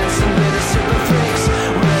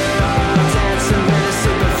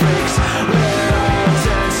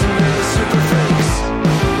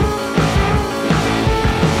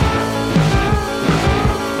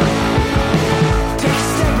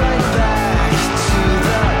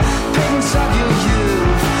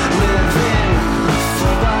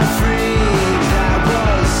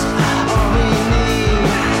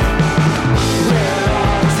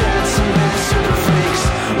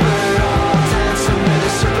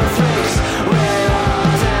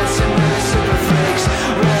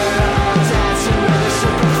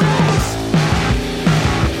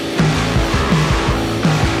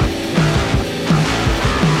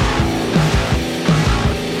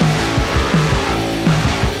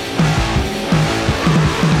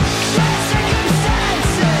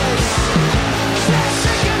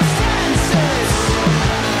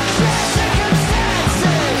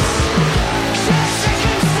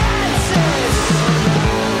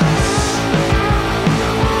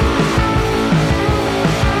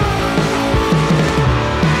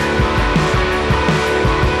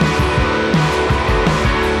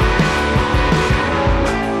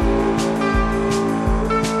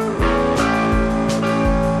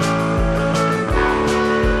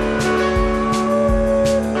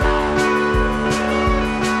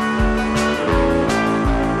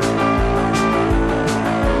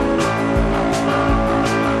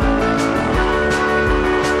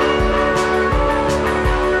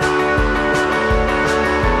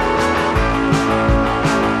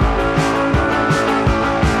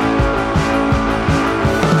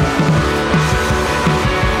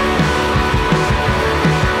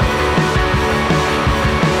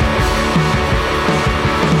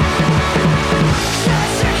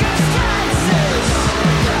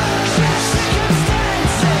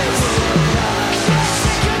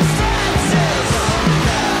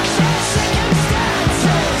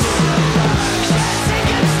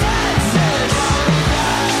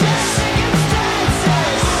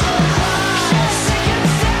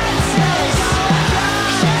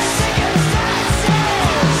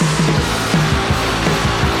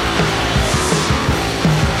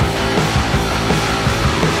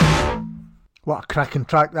 cracking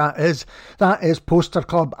track that is. That is Poster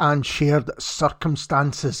Club and Shared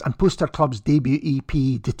Circumstances. And Poster Club's debut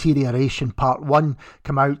EP, Deterioration Part 1,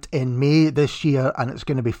 come out in May this year, and it's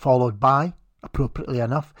going to be followed by, appropriately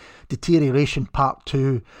enough, Deterioration Part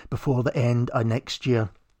 2 before the end of next year.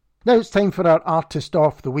 Now it's time for our Artist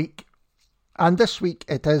of the Week. And this week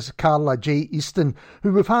it is Carla J. Easton,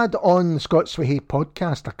 who we've had on the Scots Whay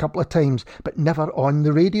podcast a couple of times, but never on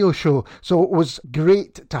the radio show. So it was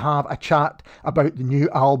great to have a chat about the new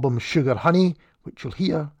album Sugar Honey, which you'll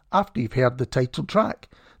hear after you've heard the title track.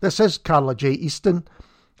 This is Carla J. Easton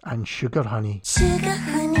and Sugar Honey. Sugar,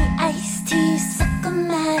 honey, iced tea, suck on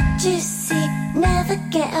my juicy, never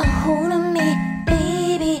get a hold of me,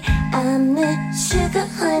 baby. I'm the sugar,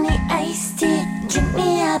 honey, iced tea. Drink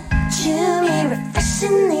me up, chew me,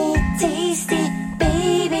 refreshingly tasty,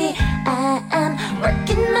 baby. I am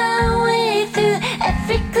working my way through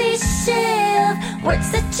every cliche of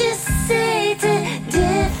words that you say to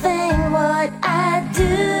define what I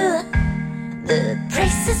do. The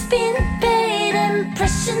price has been paid,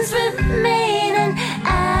 impressions were made, and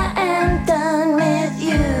I am done with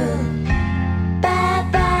you. Bye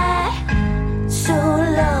bye, so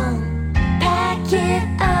long. Pack it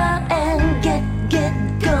up and get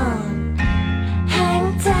gone.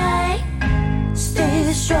 Hang tight,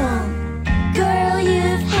 stay strong. Girl,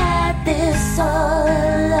 you've had this all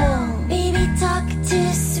along. Baby, talk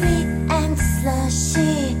too sweet and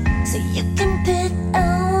slushy, so you can put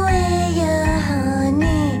away your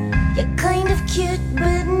honey. You're kind of cute,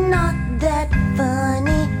 but not that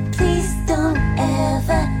funny. Please don't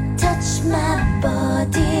ever touch my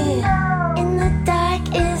body. In the dark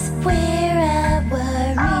is where I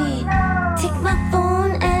worry. Take my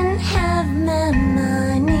phone and have my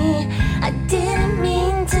money. I didn't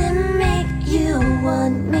mean to make you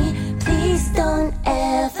want me. Please don't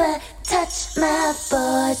ever touch my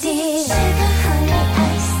body. Sugar, honey,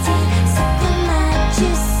 iced tea, suck on my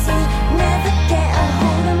juicy, never get a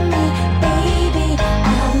hold of me, baby.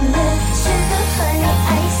 I'm the sugar, honey,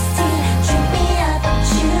 iced tea. Drink me up,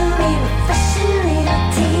 chew me, refreshingly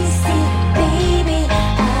tasty, baby.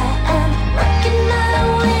 I am working my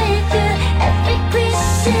way through every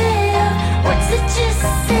cliche of words that you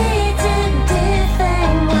say to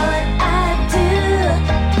define what I do.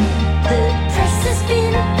 The price has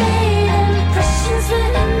been paid, impressions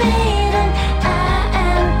were made, and I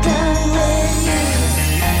am done with you.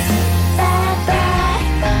 Bye bye,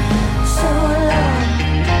 so long.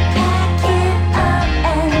 Pack it up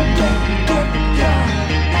and get gone.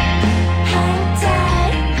 Hang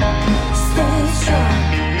tight, stay strong.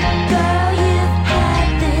 Girl, you've had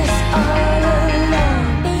this all along.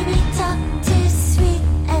 Baby, talk too sweet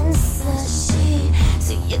and slushy,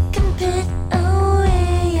 so you can put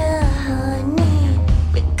away your honey.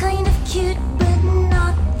 We're kind of cute, but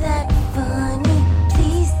not that funny.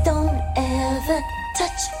 Please don't ever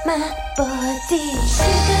touch my body.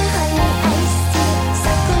 Sugar, honey, iced tea,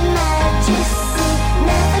 suck on my juicy,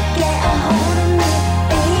 never get a hold of me,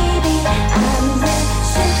 baby. I'm the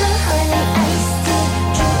sugar, honey, iced tea.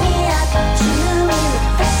 Drink me up, chew me,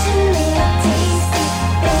 refreshingly tasty,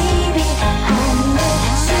 baby. I'm the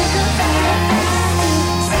sugar, honey, iced tea,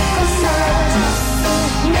 suck on my juicy,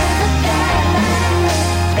 never get a hold of me,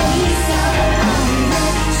 baby. I'm the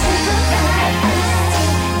sugar, honey, iced tea.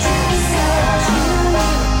 Drink me so, chew me,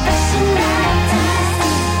 refreshingly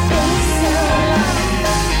tasty,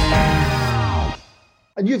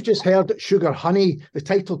 baby. And you've just heard Sugar Honey, the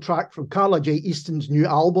title track from Carla J. Easton's new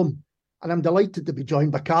album. And I'm delighted to be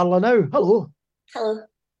joined by Carla now. Hello. Hello.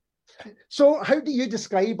 So how do you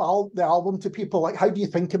describe the album to people? Like, how do you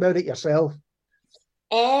think about it yourself?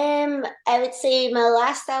 I would say my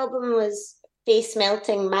last album was face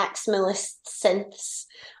melting maximalist synths,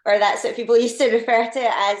 or that's what people used to refer to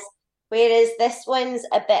it as. Whereas this one's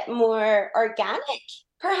a bit more organic,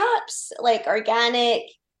 perhaps, like organic.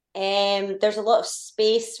 There's a lot of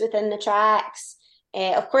space within the tracks.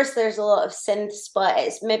 Of course, there's a lot of synths, but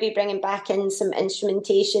it's maybe bringing back in some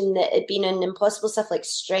instrumentation that had been in Impossible stuff, like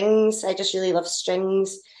strings. I just really love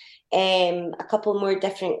strings. A couple more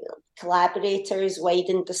different collaborators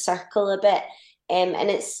widened the circle a bit. And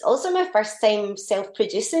it's also my first time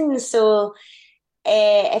self-producing. So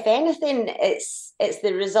if anything, it's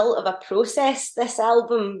the result of a process, this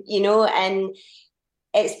album, and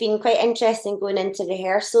it's been quite interesting going into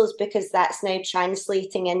rehearsals because that's now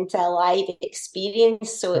translating into a live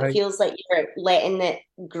experience. So Right. It feels like you're letting it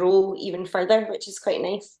grow even further, which is quite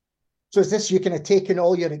nice. So is this you kind of taking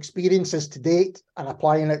all your experiences to date and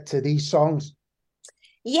applying it to these songs?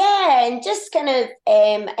 Yeah, and just kind of,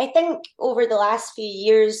 I think over the last few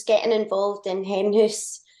years, getting involved in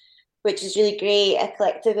Henhouse which is really great, a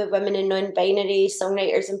collective of women and non-binary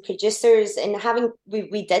songwriters and producers, and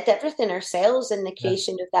we did everything ourselves in the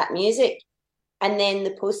creation of that music. And then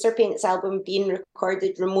the Poster Paints album being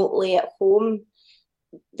recorded remotely at home,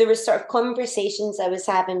 there was sort of conversations I was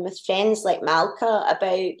having with friends like Malka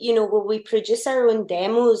about, will we produce our own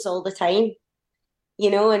demos all the time?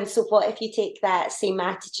 And so what if you take that same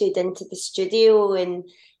attitude into the studio and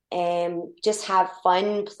just have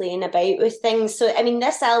fun playing about with things? So, I mean,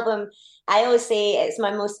 this album, I always say it's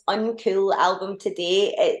my most uncool album to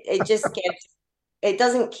date. It just gives, it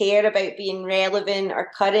doesn't care about being relevant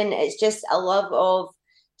or current. It's just a love of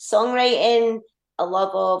songwriting, a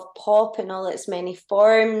love of pop in all its many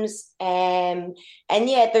forms. And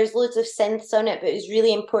yeah, there's loads of synths on it, but it was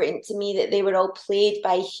really important to me that they were all played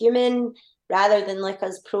by human rather than like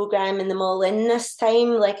us programming them all in this time.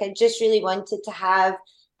 Like, I just really wanted to have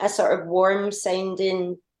a sort of warm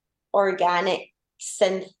sounding, organic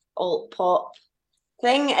synth alt pop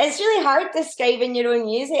thing. It's really hard describing your own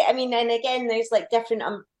music. I mean, and again, there's like different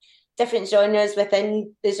genres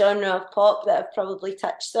within the genre of pop that I've probably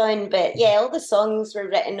touched on. But yeah, all the songs were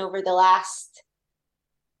written over the last,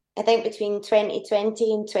 I think between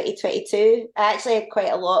 2020 and 2022. I actually had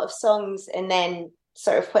quite a lot of songs and then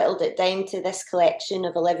sort of whittled it down to this collection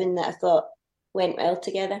of 11 that I thought went well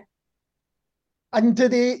together. And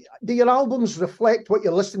do your albums reflect what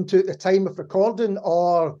you're listening to at the time of recording,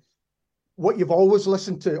 or what you've always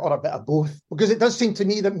listened to, or a bit of both? Because it does seem to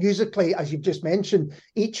me that musically, as you've just mentioned,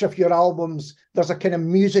 each of your albums, there's a kind of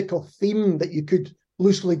musical theme that you could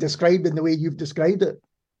loosely describe in the way you've described it.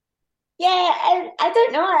 Yeah, I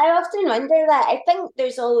don't know. I often wonder that. I think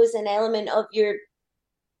there's always an element of your,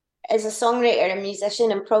 as a songwriter and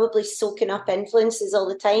musician, and probably soaking up influences all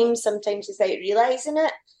the time, sometimes without realising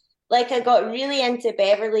it. Like, I got really into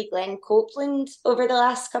Beverly Glenn Copeland over the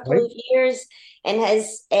last couple of years, and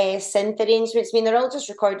his synth arrangements. I mean, they're all just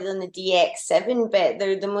recorded on the DX7, but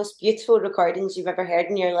they're the most beautiful recordings you've ever heard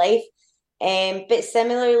in your life. But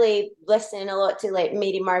similarly, listening a lot to like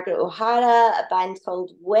Mary Margaret O'Hara, a band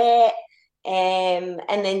called Whay, and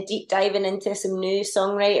then deep diving into some new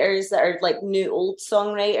songwriters that are like new old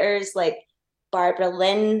songwriters, like Barbara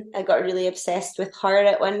Lynn. I got really obsessed with her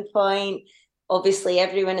at one point. Obviously,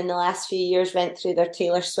 everyone in the last few years went through their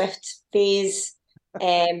Taylor Swift phase.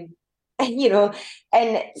 And so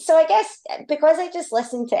I guess because I just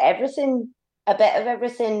listen to everything, a bit of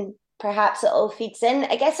everything, perhaps it all feeds in.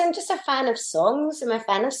 I guess I'm just a fan of songs. I'm a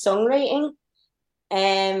fan of songwriting.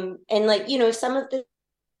 And like, some of the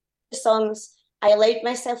songs, I allowed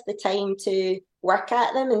myself the time to work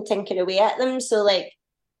at them and tinker away at them. So like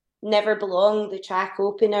Never Belong, the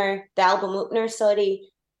album opener, sorry,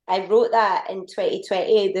 I wrote that in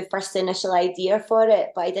 2020, the first initial idea for it,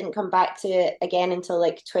 but I didn't come back to it again until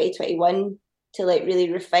like 2021 to like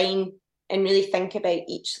really refine and really think about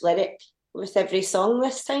each lyric with every song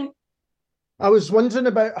this time. I was wondering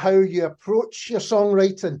about how you approach your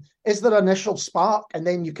songwriting. Is there an initial spark and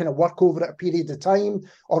then you kind of work over it a period of time,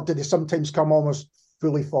 or do they sometimes come almost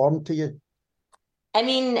fully formed to you? I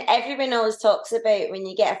mean, everyone always talks about when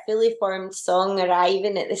you get a fully formed song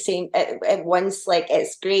arriving at once, like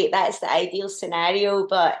it's great. That's the ideal scenario,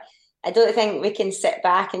 but I don't think we can sit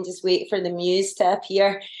back and just wait for the muse to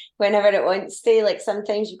appear whenever it wants to. Like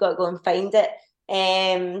sometimes you've got to go and find it.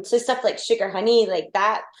 So stuff like Sugar Honey, like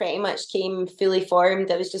that pretty much came fully formed.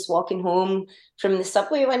 I was just walking home from the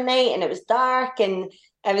subway one night and it was dark and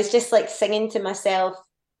I was just like singing to myself,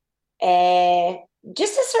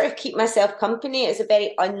 just to sort of keep myself company. It was a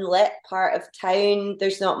very unlit part of town.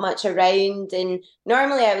 There's not much around. And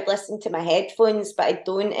normally I would listen to my headphones, but I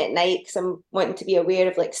don't at night because I'm wanting to be aware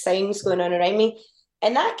of like sounds going on around me.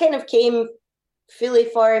 And that kind of came fully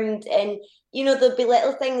formed. And, there'll be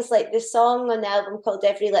little things like the song on the album called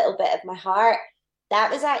Every Little Bit of My Heart.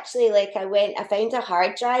 That was actually like I found a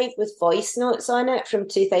hard drive with voice notes on it from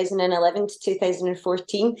 2011 to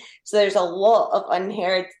 2014. So there's a lot of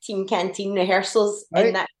unheard Teen Canteen rehearsals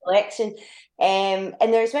in that collection. And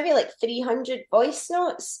there's maybe like 300 voice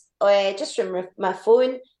notes just from my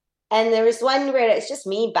phone. And there was one where it's just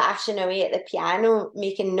me bashing away at the piano,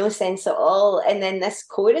 making no sense at all. And then this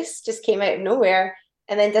chorus just came out of nowhere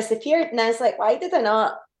and then disappeared. And I was like, why did I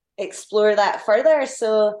not explore that further?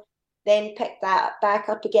 So then picked that back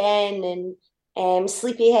up again. And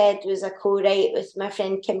Sleepyhead was a co-write with my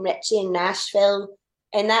friend Kim Ritchie in Nashville.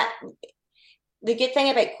 And the good thing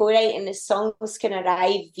about co-writing is songs can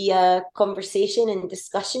arrive via conversation and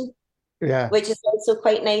discussion, which is also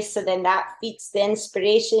quite nice. So then that feeds the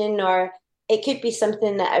inspiration, or it could be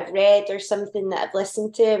something that I've read or something that I've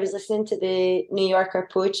listened to. I was listening to the New Yorker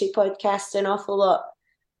Poetry podcast an awful lot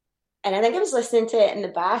And I think I was listening to it in the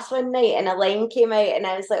bath one night and a line came out and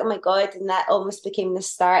I was like, oh my God. And that almost became the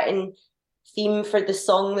starting theme for the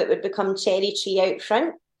song that would become Cherry Tree Out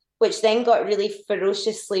Front, which then got really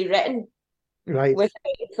ferociously written Right.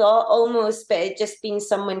 without thought almost, but it just been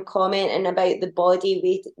someone commenting about the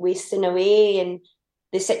body wasting away and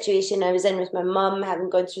the situation I was in with my mum, having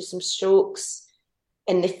gone through some strokes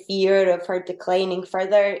and the fear of her declining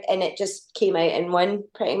further. And it just came out in one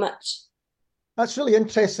pretty much. That's really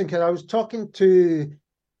interesting because I was talking to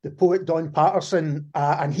the poet Don Patterson,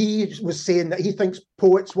 and he was saying that he thinks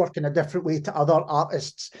poets work in a different way to other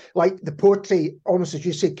artists. Like the poetry, almost as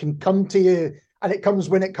you say, can come to you and it comes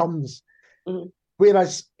when it comes. Mm-hmm.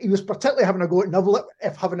 Whereas he was particularly having a go at Neville,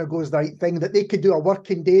 if having a go is the right thing, that they could do a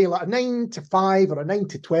working day, like a 9 to 5 or a 9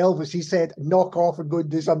 to 12, as he said, and knock off and go and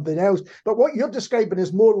do something else. But what you're describing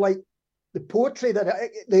is more like the poetry, that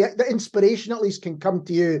the inspiration at least can come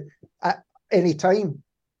to you at any time.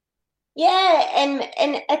 Yeah, and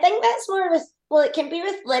I think that's more with, well, it can be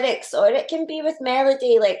with lyrics or it can be with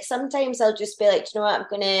melody. Like sometimes I'll just be like, you know what, I'm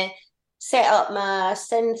going to set up my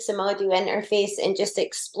synth, some audio interface and just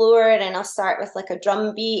explore, and I'll start with like a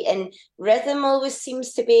drum beat, and rhythm always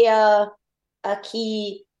seems to be a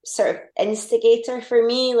key sort of instigator for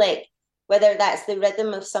me, like whether that's the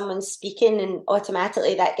rhythm of someone speaking and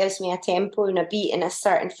automatically that gives me a tempo and a beat and I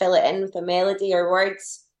start and fill it in with a melody or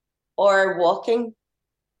words, or walking,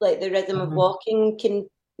 like the rhythm of walking can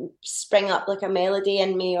spring up like a melody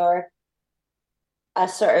in me, or a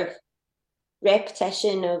sort of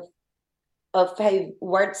repetition of how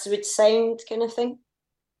words would sound kind of thing.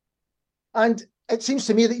 And it seems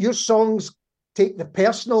to me that your songs take the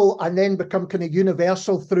personal and then become kind of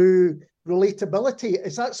universal through relatability.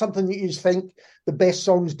 Is that something that you think the best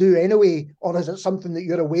songs do anyway, or is it something that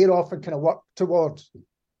you're aware of and kind of work towards?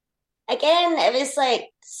 Again, it was like,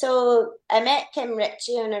 so I met Kim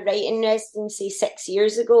Ritchie on a writing residency 6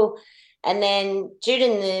 years ago. And then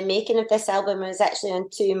during the making of this album, I was actually on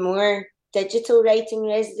 2 more digital writing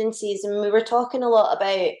residencies. And we were talking a lot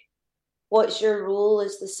about what's your role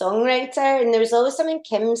as the songwriter. And there was always something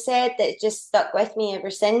Kim said that just stuck with me ever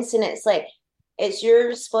since. And it's like, it's your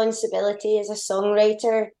responsibility as a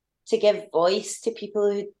songwriter to give voice to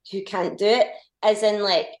people who can't do it. As in,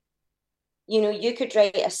 like, you know, you could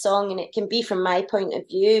write a song and it can be from my point of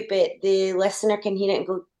view, but the listener can hear it and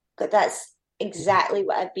go, God, that's exactly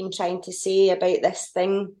what I've been trying to say about this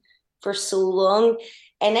thing for so long.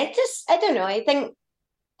 And I don't know, I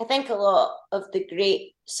think a lot of the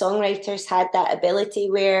great songwriters had that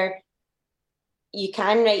ability where you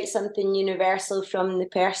can write something universal from the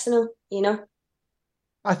personal, you know?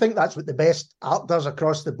 I think that's what the best art does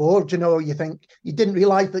across the board. You know, you think you didn't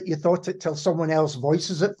realise that you thought it till someone else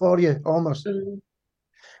voices it for you, almost. Mm-hmm.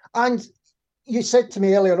 And you said to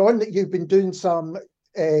me earlier on that you've been doing some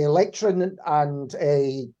lecturing and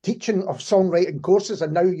teaching of songwriting courses,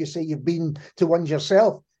 and now you say you've been to ones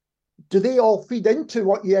yourself. Do they all feed into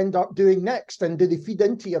what you end up doing next, and do they feed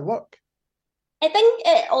into your work? I think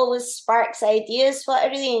it always sparks ideas. What I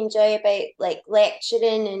really enjoy about like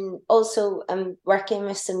lecturing, and also I'm working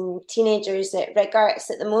with some teenagers at Rig Arts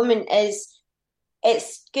at the moment, is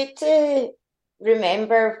it's good to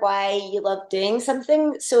remember why you love doing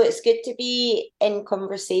something. So it's good to be in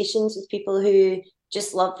conversations with people who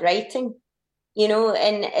just love writing, you know,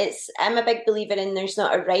 and I'm a big believer in there's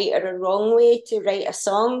not a right or a wrong way to write a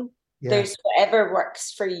song. Yeah. There's whatever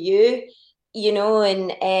works for you, you know,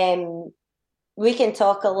 and we can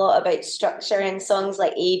talk a lot about structure in songs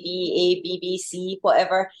like A, B, A, B, B, C,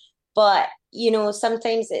 whatever. But, you know,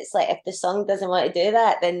 sometimes it's like if the song doesn't want to do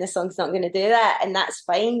that, then the song's not going to do that. And that's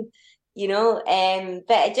fine, you know.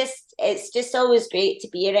 But it's just always great to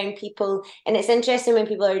be around people. And it's interesting when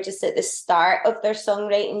people are just at the start of their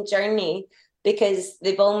songwriting journey, because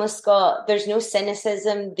they've almost there's no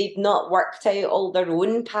cynicism. They've not worked out all their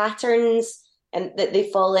own patterns and that they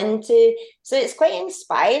fall into. So it's quite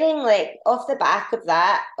inspiring. Like off the back of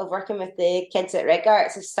that, of working with the kids at Rig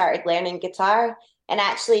Arts, I started learning guitar, and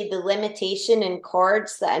actually the limitation in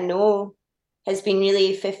chords that I know has been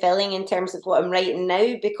really fulfilling in terms of what I'm writing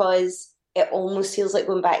now, because it almost feels like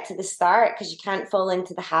going back to the start, because you can't fall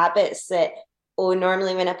into the habits that, oh,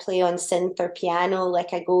 normally when I play on synth or piano,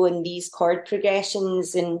 like I go in these chord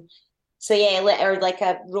progressions. And so, yeah, or like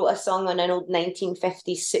I wrote a song on an old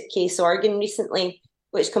 1950s suitcase organ recently,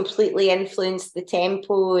 which completely influenced the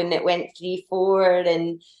tempo, and it went 3/4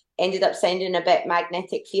 and ended up sounding a bit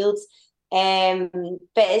magnetic fields. But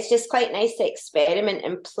it's just quite nice to experiment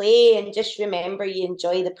and play and just remember you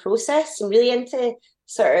enjoy the process. I'm really into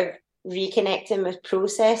sort of reconnecting with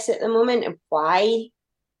process at the moment and why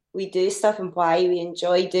we do stuff and why we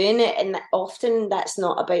enjoy doing it, and often that's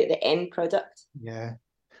not about the end product. Yeah.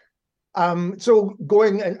 So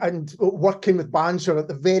going and working with bands who are at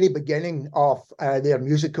the very beginning of their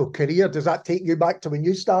musical career, does that take you back to when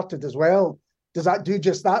you started as well? Does that do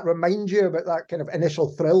just that, remind you about that kind of initial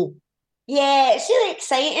thrill? Yeah, it's really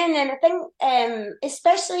exciting, and I think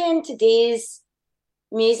especially in today's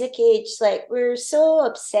music age, like we're so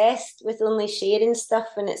obsessed with only sharing stuff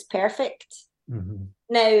when it's perfect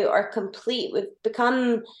now or complete. We've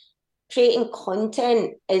become creating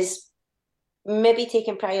content is maybe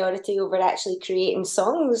taking priority over actually creating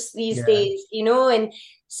songs these days, you know, and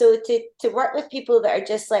so to work with people that are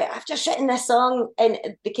just like, I've just written this song and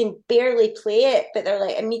they can barely play it, but they're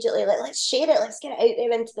like immediately like, let's share it, let's get it out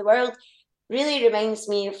there into the world, really reminds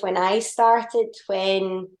me of when I started,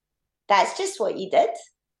 when that's just what you did.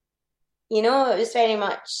 You know, it was very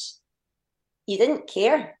much, you didn't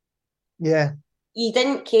care. Yeah. You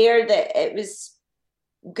didn't care that it was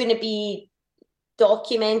going to be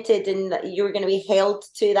documented and that you were going to be held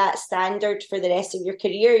to that standard for the rest of your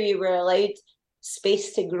career. You were allowed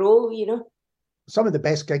space to grow, you know. Some of the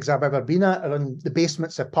best gigs I've ever been at are in the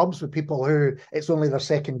basements of pubs with people who it's only their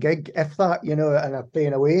second gig, if that, you know, and are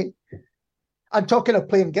playing away. I'm talking of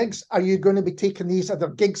playing gigs. Are you going to be taking these? Are there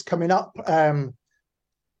gigs coming up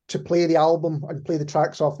to play the album and play the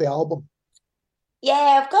tracks off the album?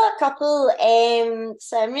 Yeah, I've got a couple.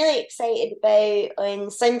 So I'm really excited about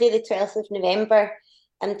on Sunday, the 12th of November,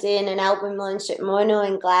 I'm doing an album launch at Mono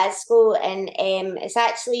in Glasgow, and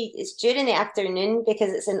it's during the afternoon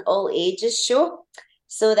because it's an all ages show,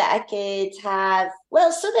 so that I could have,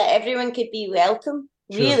 well, so that everyone could be welcome,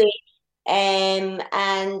 really. And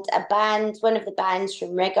a band, one of the bands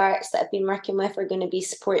from Rig Arts that I've been working with are going to be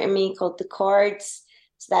supporting me, called The Chords.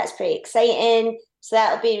 So that's pretty exciting. So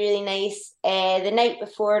that'll be really nice. The night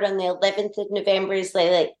before, on the 11th of November, is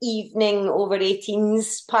like evening over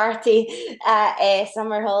 18s party at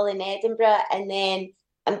Summer Hall in Edinburgh. And then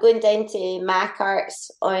I'm going down to Mac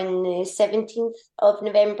Arts on the 17th of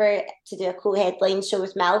November to do a co-headline show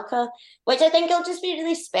with Malka, which I think will just be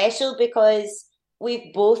really special because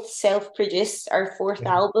we've both self-produced our fourth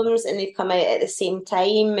albums and they've come out at the same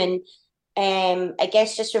time. And I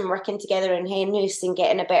guess just from working together on Hen House and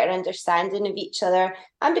getting a better understanding of each other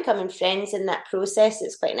and becoming friends in that process,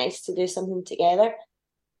 it's quite nice to do something together.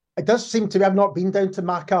 It does seem to me, I've not been down to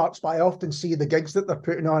Mac Arts, but I often see the gigs that they're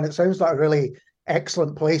putting on. It sounds like a really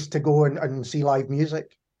excellent place to go and see live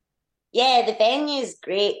music. Yeah, the venue is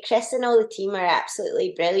great. Chris and all the team are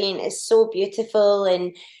absolutely brilliant. It's so beautiful.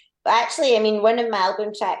 And actually, I mean, one of my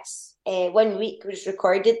album tracks, 1 week was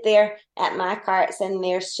recorded there at Mac Arts in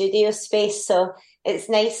their studio space. So it's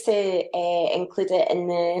nice to include it in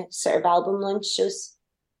the sort of album launch shows.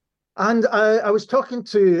 And I was talking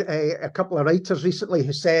to a couple of writers recently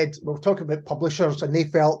who said, we were talking about publishers, and they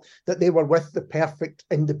felt that they were with the perfect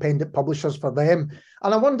independent publishers for them.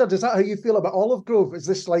 And I wondered, is that how you feel about Olive Grove? Is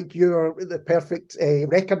this like the perfect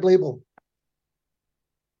record label?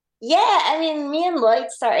 Yeah, I mean, me and Lloyd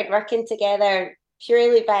started working together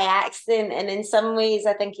purely by accident, and in some ways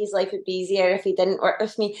I think his life would be easier if he didn't work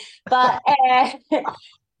with me. But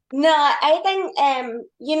no, I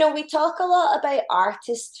think we talk a lot about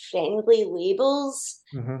artist-friendly labels,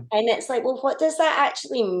 and it's like, well, what does that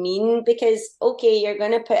actually mean? Because okay, you're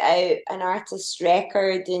going to put out an artist's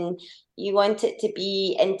record and you want it to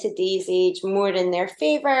be in today's age more in their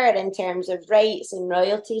favor in terms of rights and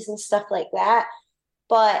royalties and stuff like that.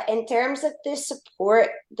 But in terms of the support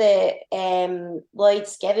that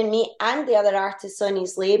Lloyd's given me and the other artists on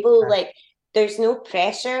his label, like, there's no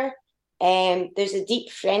pressure. There's a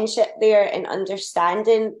deep friendship there and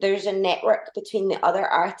understanding. There's a network between the other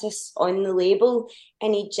artists on the label,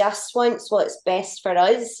 and he just wants what's best for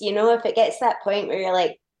us. You know, if it gets to that point where you're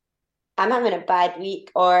like, I'm having a bad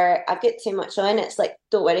week or I've got too much on, it's like,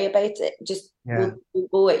 don't worry about it. Just we'll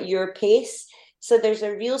go at your pace. So there's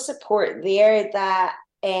a real support there that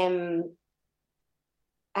I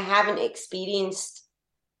haven't experienced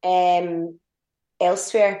elsewhere.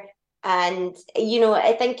 And,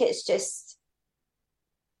 I think it's just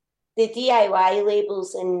the DIY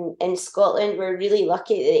labels in Scotland, we're really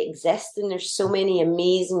lucky that they exist, and there's so many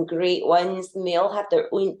amazing, great ones, and they all have their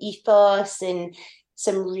own ethos and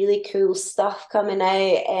some really cool stuff coming out.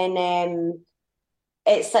 And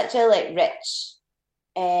it's such a rich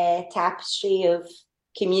tapestry of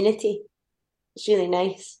community. It's really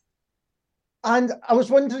nice. And I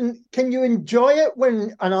was wondering, can you enjoy it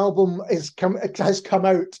when an album has come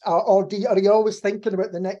out, or are you always thinking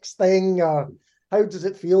about the next thing, or how does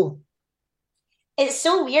it feel? It's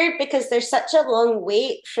so weird because there's such a long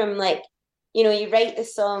wait from you know, you write the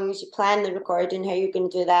songs, you plan the recording, how you're going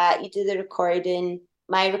to do that. You do the recording.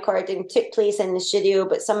 My recording took place in the studio,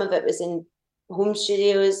 but some of it was in home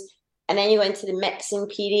studios. And then you go into the mixing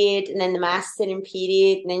period and then the mastering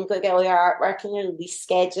period. And then you've got to get all your artwork and your release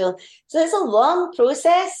schedule. So it's a long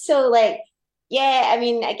process. So like, yeah, I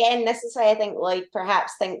mean, again, this is why I think Lloyd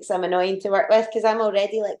perhaps thinks I'm annoying to work with, because I'm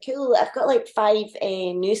already like, cool, I've got like 5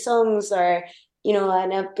 new songs, or, you know,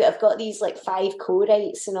 and I've got these like 5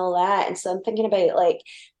 co-writes and all that. And so I'm thinking about like,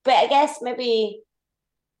 but I guess maybe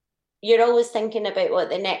you're always thinking about what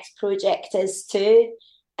the next project is too.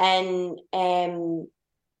 And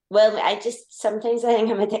well, I sometimes I think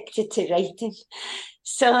I'm addicted to writing.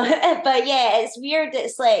 So, but yeah, it's weird.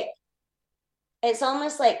 It's like, it's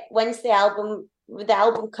almost like once the album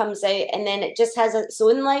comes out and then it just has its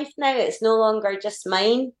own life now. It's no longer just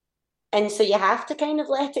mine. And so you have to kind of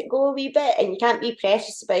let it go a wee bit, and you can't be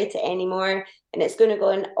precious about it anymore. And it's going to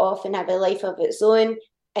go off and have a life of its own.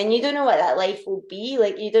 And you don't know what that life will be.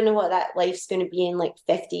 Like, you don't know what that life's going to be in like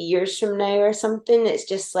 50 years from now or something. It's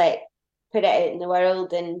just like, put it out in the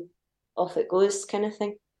world and off it goes kind of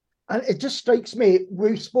thing. And it just strikes me,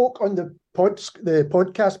 we spoke on the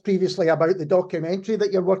podcast previously about the documentary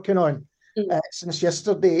that you're working on since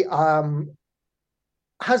yesterday.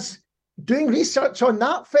 Has doing research on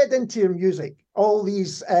that fed into your music? All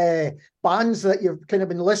these bands that you've kind of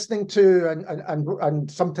been listening to and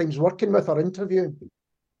sometimes working with or interviewing?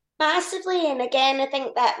 Massively. And again, I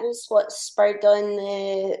think that was what spurred on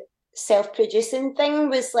the self-producing thing,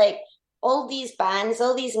 was like all these bands,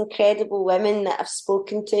 all these incredible women that I've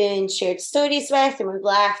spoken to and shared stories with, and we've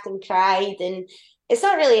laughed and cried. And it's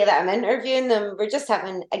not really that I'm interviewing them. We're just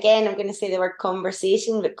having, again, I'm going to say the word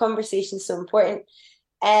conversation, but conversation is so important.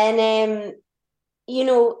 And, you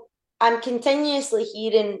know, I'm continuously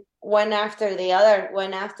hearing one after the other.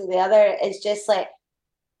 It's just like,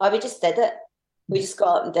 oh, we just did it. We just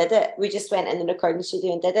got up and did it. We just went in the recording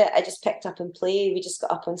studio and did it. I just picked up and played. We just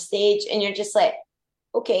got up on stage. And you're just like,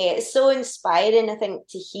 okay, it's so inspiring, I think,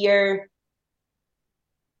 to hear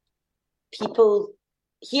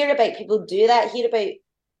about people do that, hear about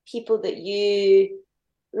people that you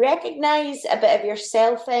recognize a bit of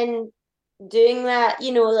yourself in doing that.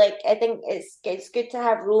 You know, like, I think it's good to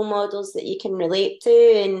have role models that you can relate to.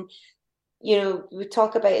 And, you know, we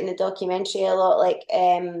talk about in the documentary a lot, like,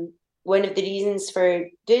 one of the reasons for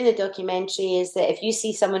doing the documentary is that if you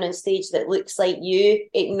see someone on stage that looks like you,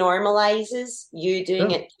 it normalizes you doing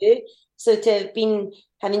it too. So to have been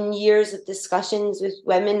having years of discussions with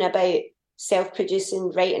women about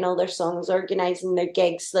self-producing, writing all their songs, organising their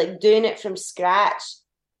gigs, like doing it from scratch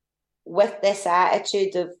with this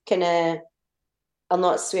attitude of kind of, I'll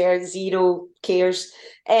not swear, zero cares.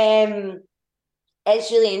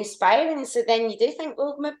 It's really inspiring. So then you do think,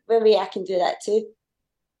 well, maybe I can do that too.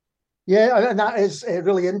 Yeah, and that is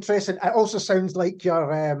really interesting. It also sounds like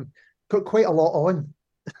you're got quite a lot on.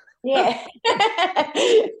 Yeah,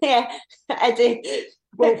 yeah, I do.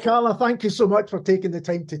 Well, Carla, thank you so much for taking the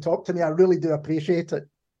time to talk to me. I really do appreciate it.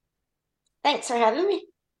 Thanks for having me.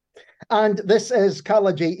 And this is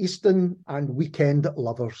Carla J. Easton and Weekend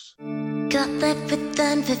Lovers. Got left with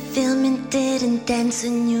unfulfillment, didn't dance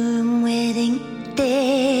on your wedding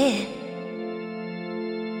day.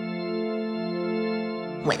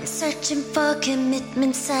 When searching for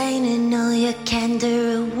commitment, signing all your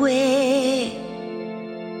candor away.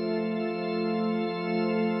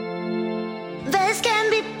 Vows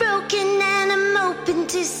can be broken and I'm open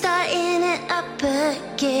to starting it up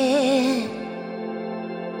again.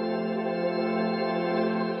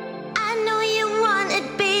 I know you want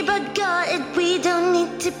it, babe, I got it. We don't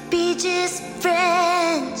need to be just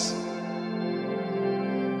friends.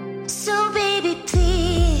 So baby,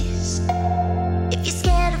 please, if you're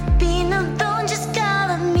scared of being alone, just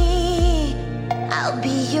call on me. I'll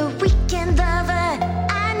be your weekend lover.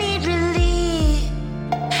 I need relief,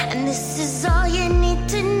 and this is all you need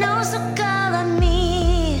to know. So call on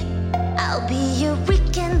me. I'll be your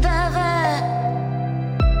weekend lover.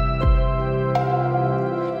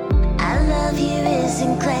 I love you is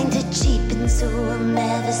inclined to cheapen, so I'll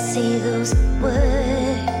never say those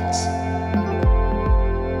words.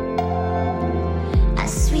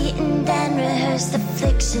 And rehearsed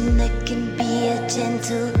affliction that can be a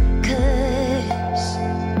gentle curse.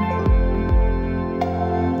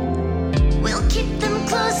 We'll keep them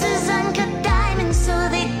close as uncut diamonds so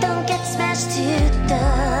they don't get smashed to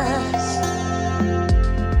dust.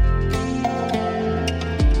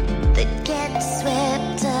 That get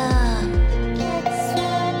swept up.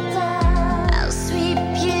 I'll sweep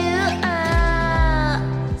you up.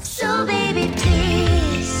 So baby,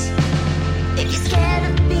 please, if you're scared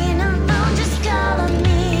of being alone, just call on me.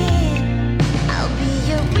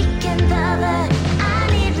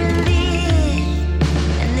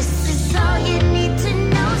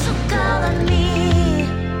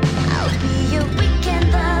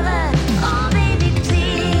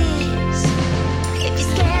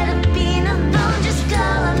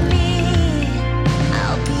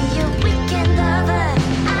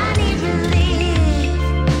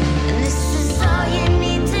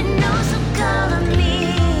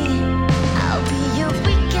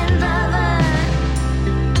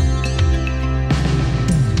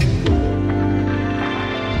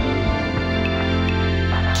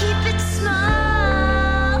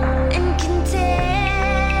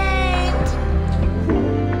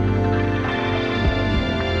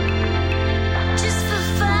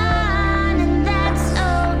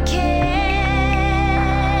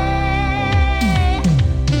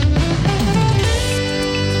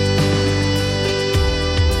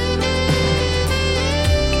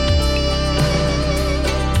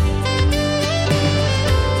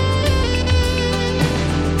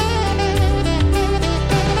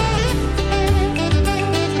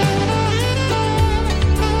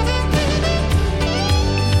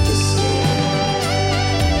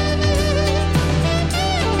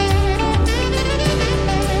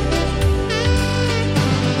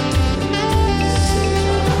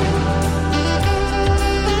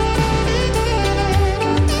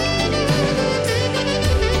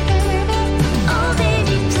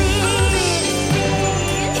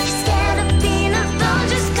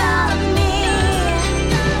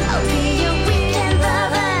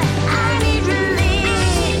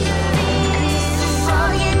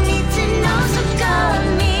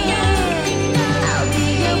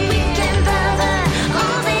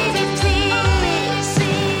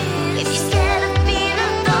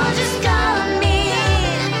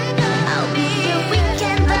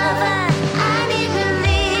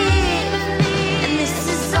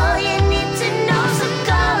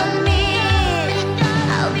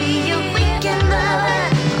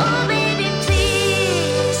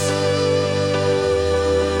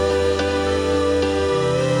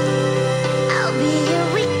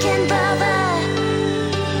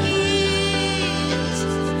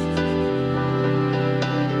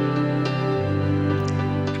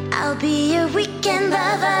 weekend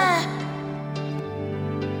lover.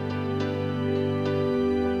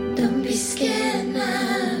 Don't be scared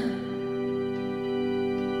now.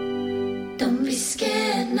 Don't be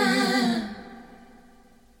scared now.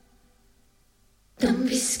 Don't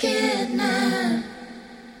be scared now.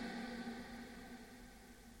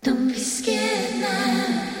 Don't be scared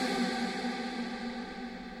now.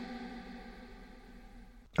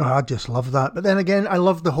 Oh, I just love that. But then again, I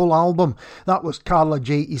love the whole album. That was Carla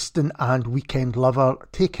J. Easton and Weekend Lover,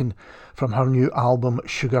 taken from her new album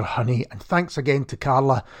Sugar Honey. And thanks again to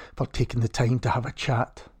Carla for taking the time to have a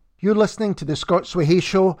chat. You're listening to the Scots Whay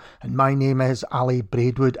Show, and my name is Ali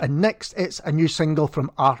Braidwood. And next, it's a new single from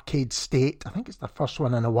Arcade State. I think it's their first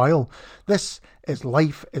one in a while. This is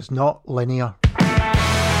Life Is Not Linear.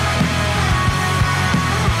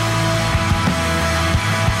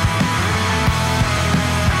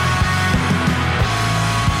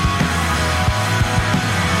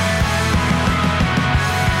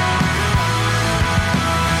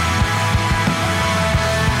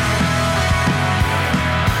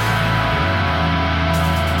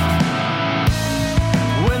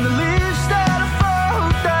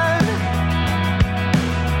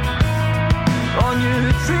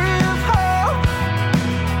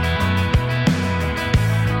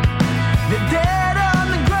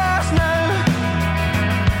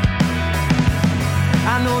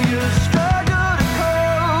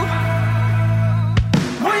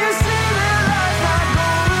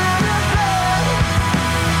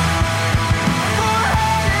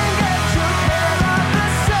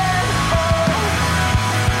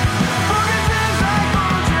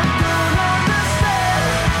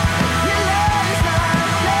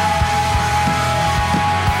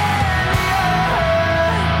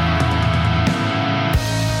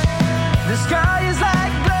 The sky is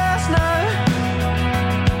like glass now.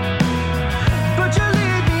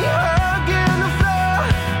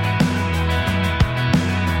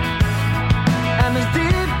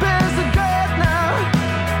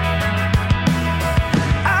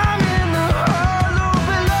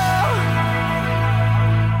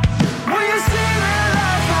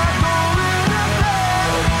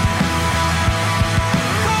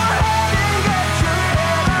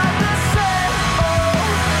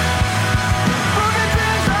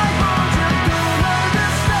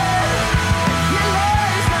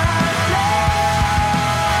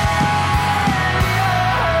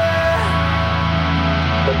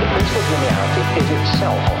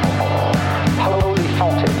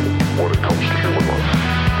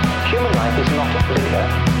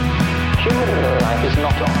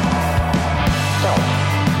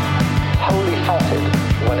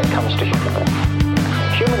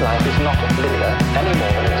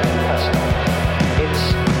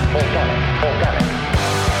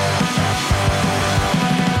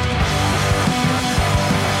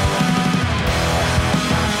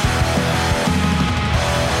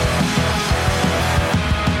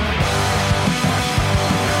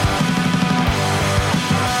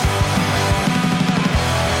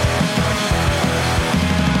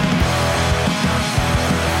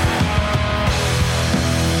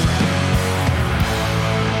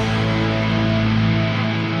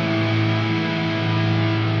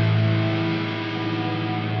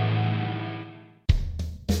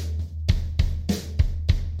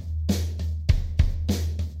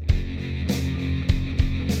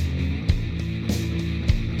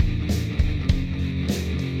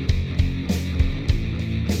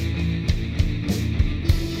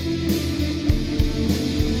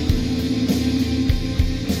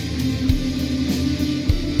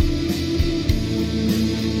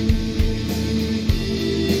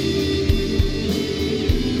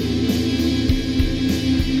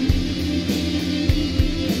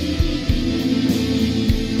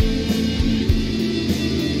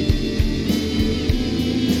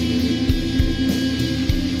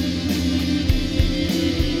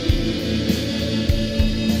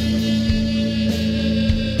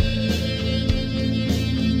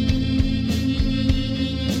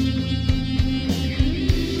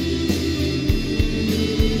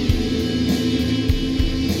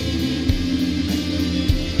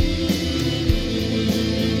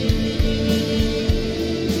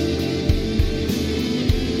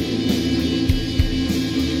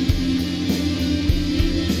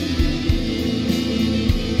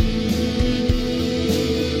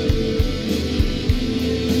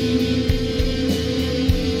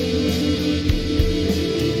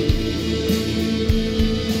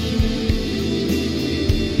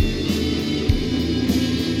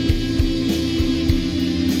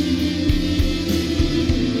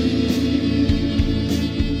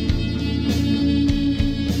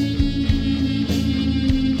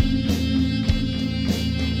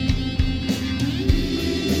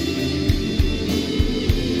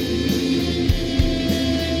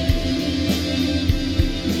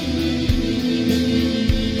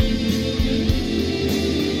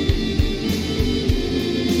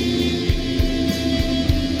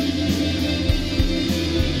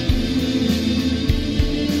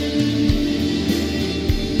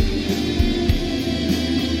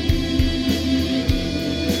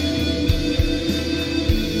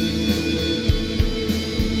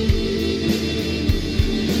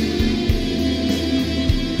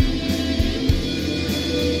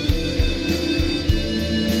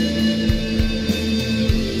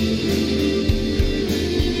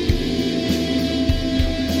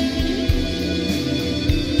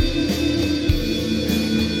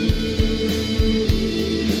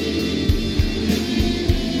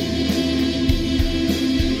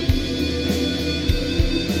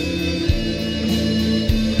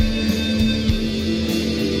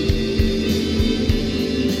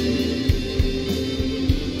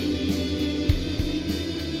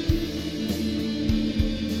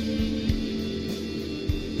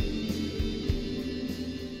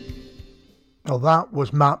 Well, that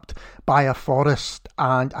was Mapped by a Forest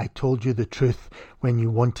and I Told You the Truth When You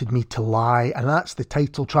Wanted Me to Lie, and that's the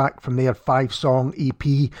title track from their 5-song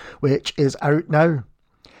EP, which is out now.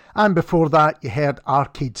 And before that, you heard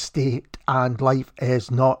Arcade State and Life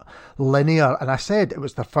Is Not Linear. And I said it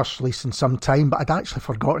was their first release in some time, but I'd actually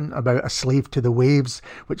forgotten about A Slave to the Waves,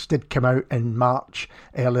 which did come out in March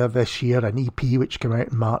earlier this year, an EP which came out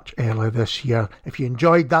in March earlier this year. If you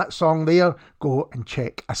enjoyed that song there, go and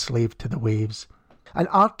check A Slave to the Waves. And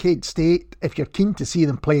Arcade State, if you're keen to see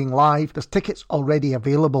them playing live, there's tickets already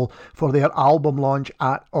available for their album launch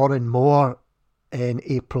at Oranmore in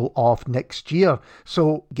April of next year,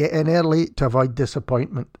 so get in early to avoid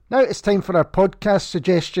disappointment. Now it's time for our podcast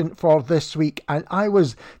suggestion for this week, and I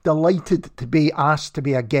was delighted to be asked to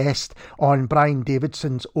be a guest on Brian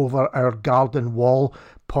Davidson's Over Our Garden Wall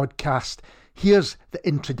podcast. Here's the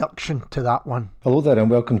introduction to that one. Hello there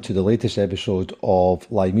and welcome to the latest episode of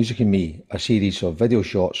Live Music and Me, a series of video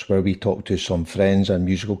shots where we talk to some friends and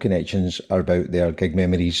musical connections about their gig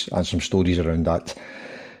memories and some stories around that.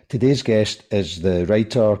 Today's guest is the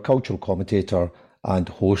writer, cultural commentator and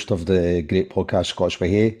host of the great podcast Scots,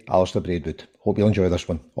 Whay, Alistair Braidwood. Hope you'll enjoy this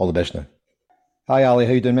one. All the best now. Hi Ali,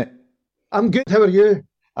 how you doing, mate? I'm good, how are you?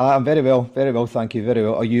 I'm very well, thank you, very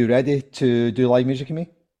well. Are you ready to do Live Music and Me?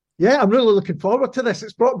 Yeah, I'm really looking forward to this.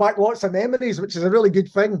 It's brought back lots of memories, which is a really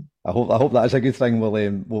good thing. I hope that is a good thing.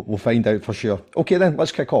 We'll find out for sure. Okay then,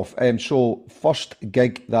 let's kick off. So, first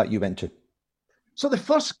gig that you went to? So the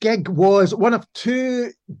first gig was one of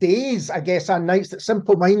 2 days, I guess, and nights that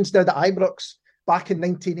Simple Minds did at Ibrox back in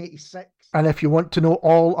 1986. And if you want to know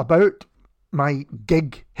all about my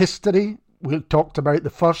gig history, we talked about the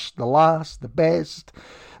first, the last, the best,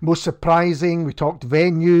 most surprising. We talked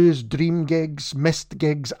venues, dream gigs, missed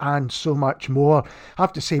gigs, and so much more. I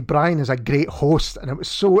have to say, Brian is a great host, and it was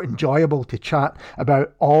so enjoyable to chat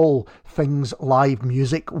about all things live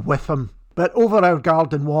music with him. But Over Our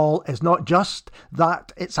Garden Wall is not just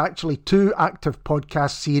that, it's actually 2 active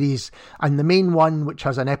podcast series, and the main one, which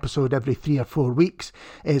has an episode every 3 or 4 weeks,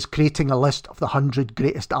 is creating a list of the 100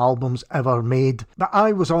 greatest albums ever made. But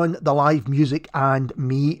I was on the Live Music and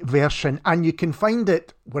Me version, and you can find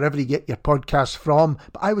it wherever you get your podcasts from,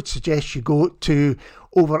 but I would suggest you go to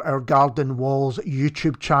Over Our Garden Wall's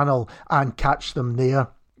YouTube channel and catch them there.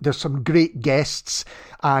 There's some great guests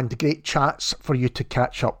and great chats for you to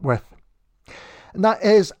catch up with. And that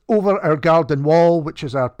is Over Our Garden Wall, which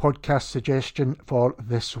is our podcast suggestion for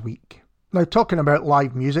this week. Now, talking about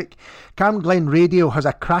live music, Camglen Radio has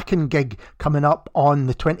a cracking gig coming up on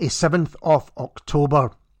the 27th of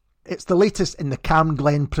October. It's the latest in the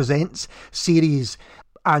Camglen Presents series,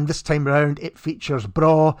 and this time round it features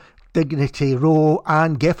Braw, Dignity Row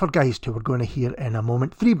and Geffergeist, who we're going to hear in a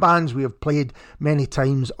moment. 3 bands we have played many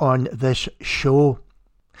times on this show.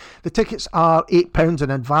 The tickets are £8 in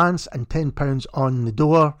advance and £10 on the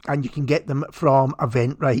door, and you can get them from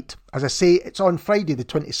Eventbrite. As I say, it's on Friday the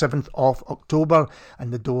 27th of October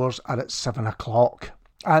and the doors are at 7 o'clock.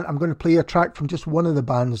 And I'm going to play a track from just one of the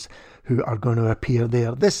bands who are going to appear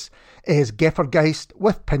there. This is Geffergeist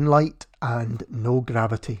with Pinlight and No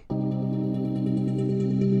Gravity.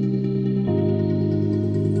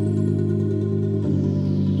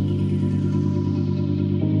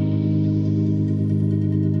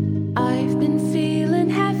 I've been feeling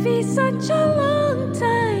heavy such a long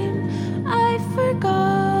time. I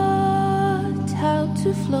forgot how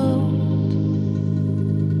to float.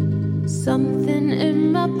 Something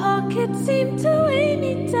in my pocket seemed to weigh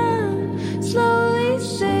me down, slowly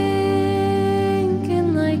sinking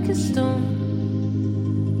like a stone.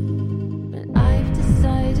 But I've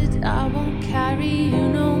decided I won't carry you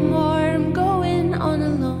no more. I'm going on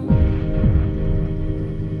alone.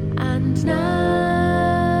 And now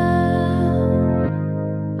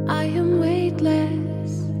I am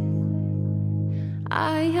weightless,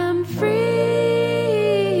 I am free,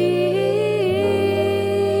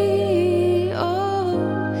 oh,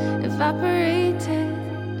 evaporated,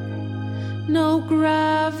 no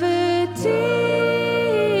gravity.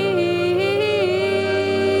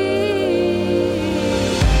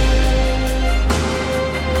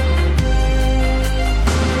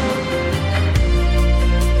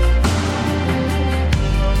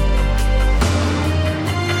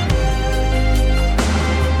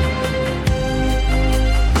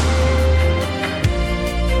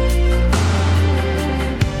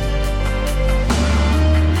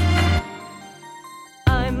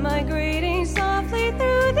 I'm migrating softly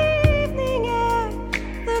through the evening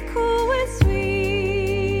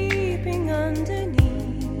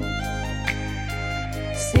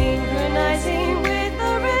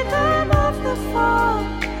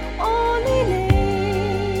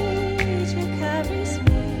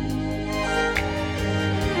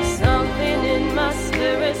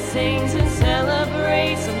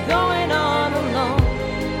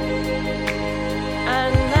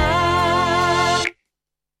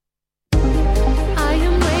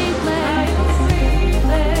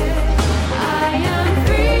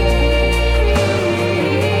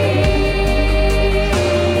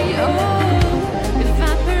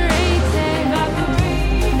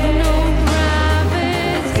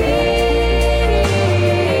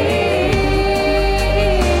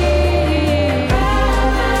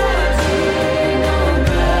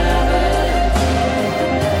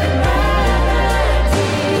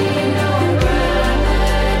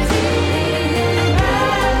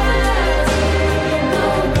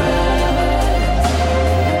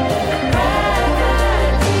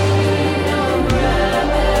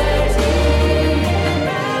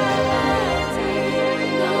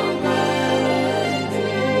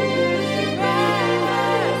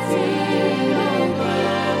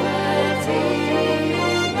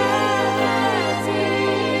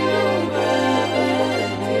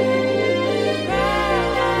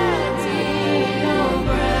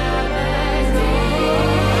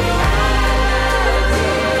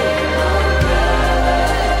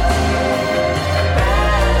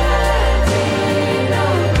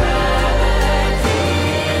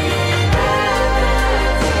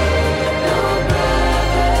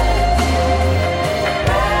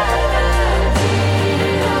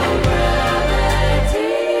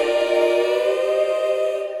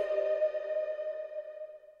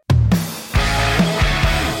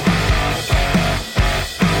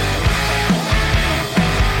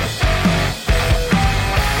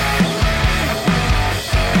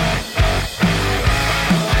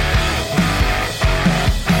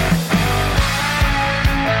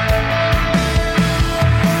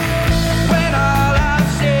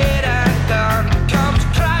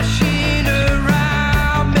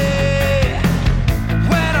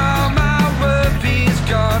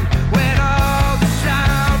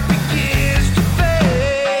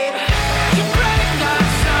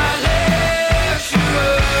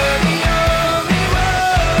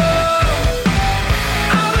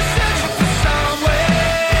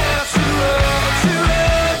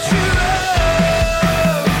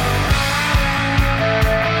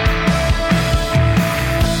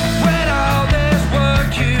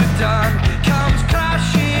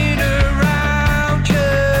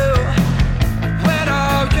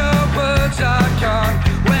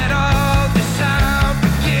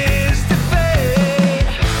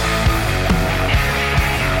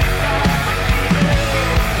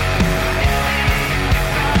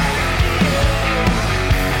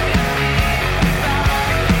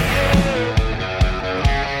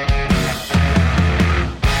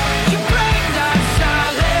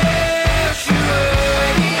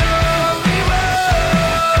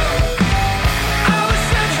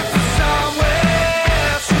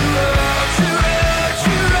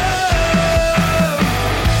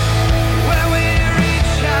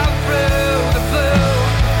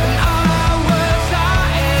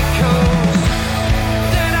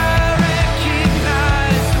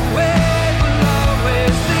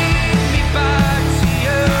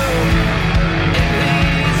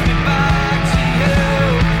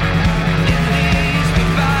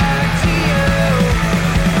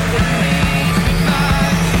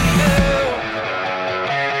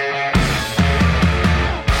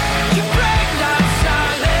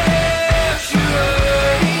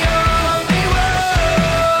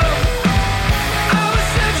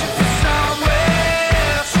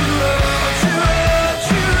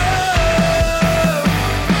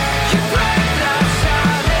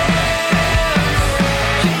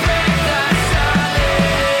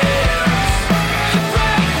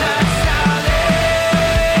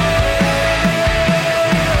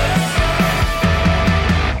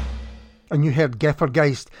heard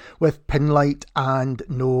Geffergeist with Pinlight and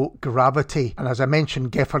No Gravity. And as I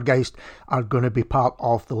mentioned, Geffergeist are going to be part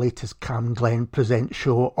of the latest Cam Glen Present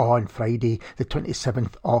show on Friday, the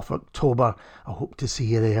 27th of October. I hope to see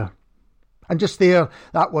you there. And just there,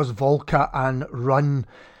 that was Volca and Run.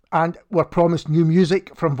 And we're promised new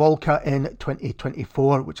music from Volca in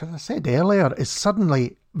 2024, which, as I said earlier, is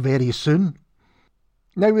suddenly very soon.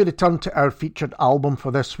 Now we return to our featured album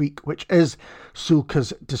for this week, which is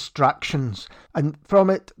Sulka's Distractions. And from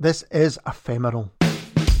it, this is Ephemeral.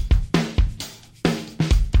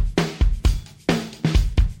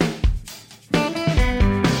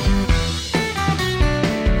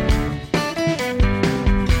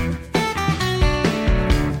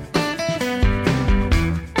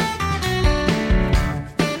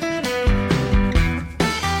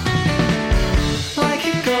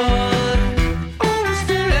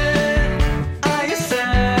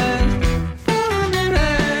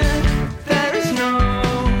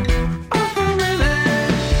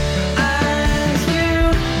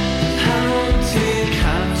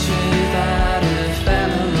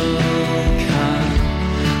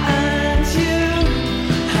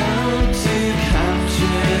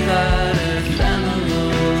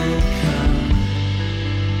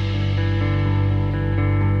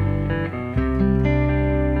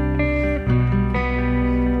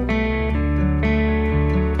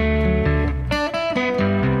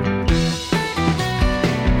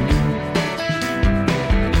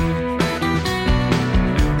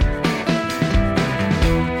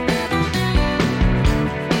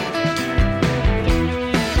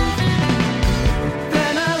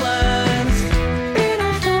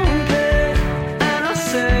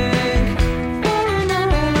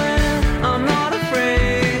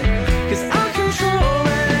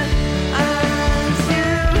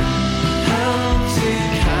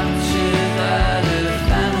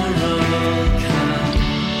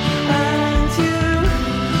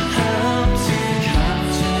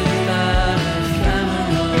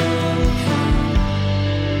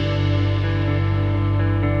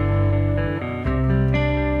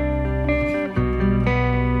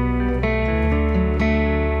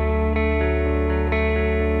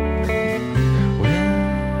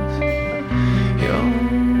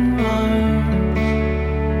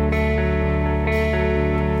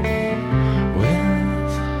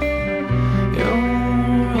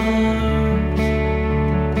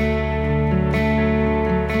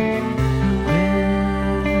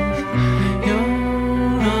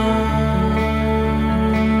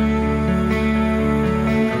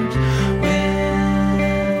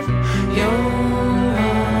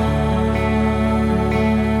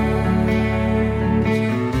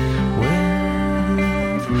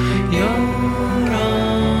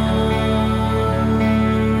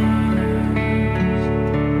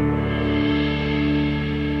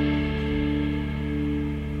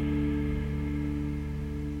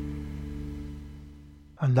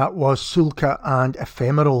 And that was Sulka and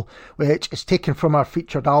Ephemeral, which is taken from our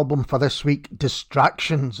featured album for this week,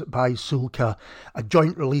 Distractions by Sulka, a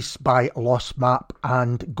joint release by Lost Map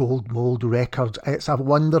and Gold Mould Records. It's a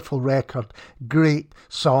wonderful record, great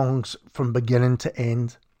songs from beginning to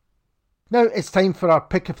end. Now it's time for our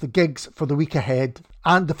pick of the gigs for the week ahead.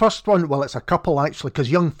 And the first one, well, it's a couple actually,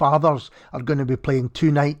 because Young Fathers are going to be playing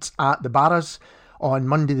 2 nights at the Barras on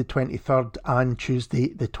Monday the 23rd and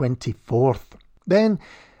Tuesday the 24th. Then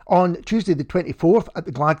on Tuesday the 24th at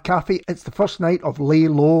the Glad Cafe, it's the first night of Lay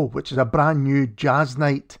Low, which is a brand new jazz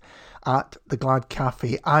night at the Glad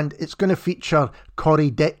Cafe, and it's going to feature Corey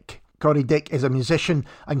Dick. Corey Dick is a musician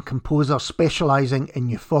and composer specialising in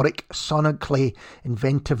euphoric, sonically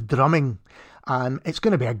inventive drumming. It's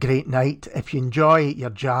going to be a great night. If you enjoy your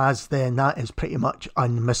jazz, then that is pretty much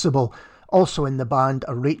unmissable. Also in the band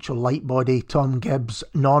are Rachel Lightbody, Tom Gibbs,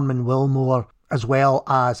 Norman Wilmore, as well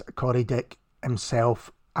as Corey Dick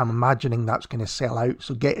himself. I'm imagining that's going to sell out,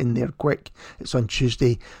 so get in there quick. It's on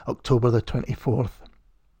Tuesday, October the 24th.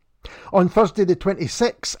 On Thursday the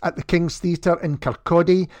 26th at the King's Theatre in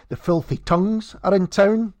Kirkcaldy, the Filthy Tongues are in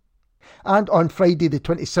town. And on Friday the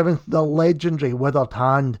 27th, the legendary Withered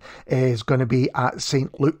Hand is going to be at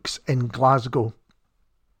St Luke's in Glasgow.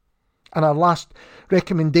 And our last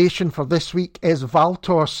recommendation for this week is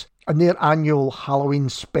Valtos and their annual Halloween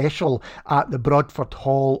special at the Broadford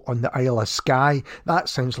Hall on the Isle of Skye. That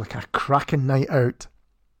sounds like a cracking night out.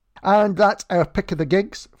 And that's our pick of the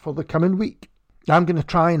gigs for the coming week. I'm going to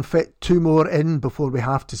try and fit 2 more in before we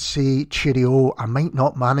have to say cheerio. I might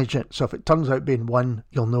not manage it, so if it turns out being 1,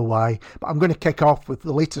 you'll know why. But I'm going to kick off with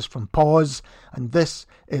the latest from Pause, and this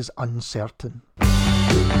is Uncertain.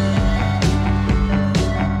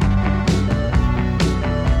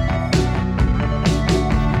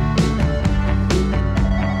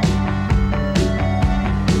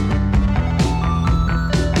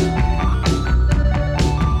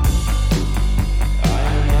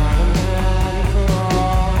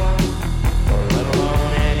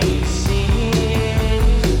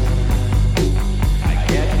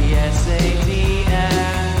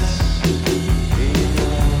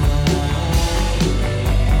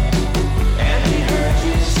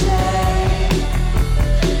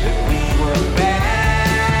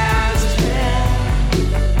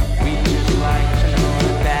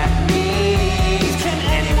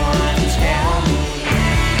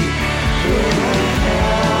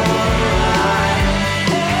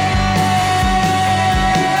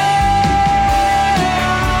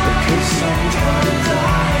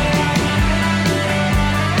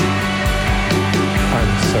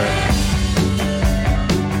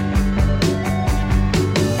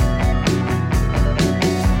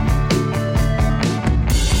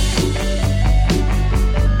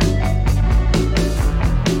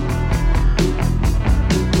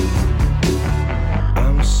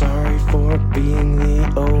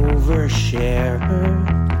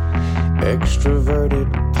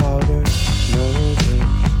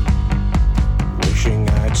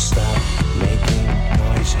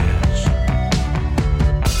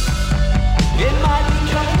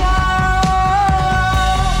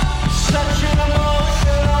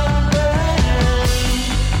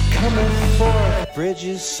 poor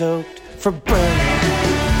bridges soaked for burning.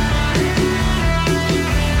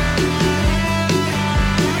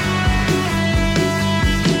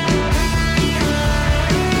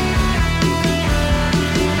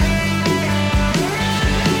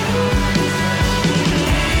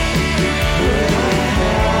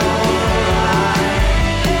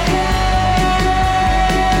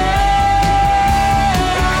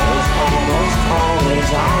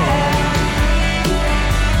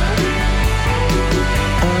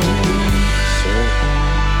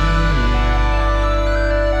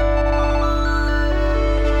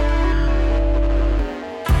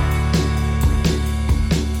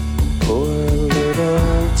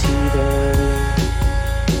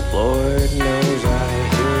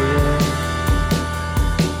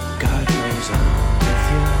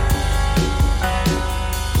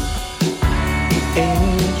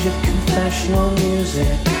 Confessional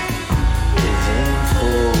music is in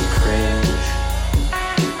full cringe,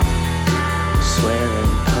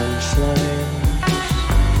 swearing punchlines,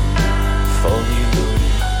 fully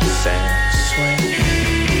loaded sand swing.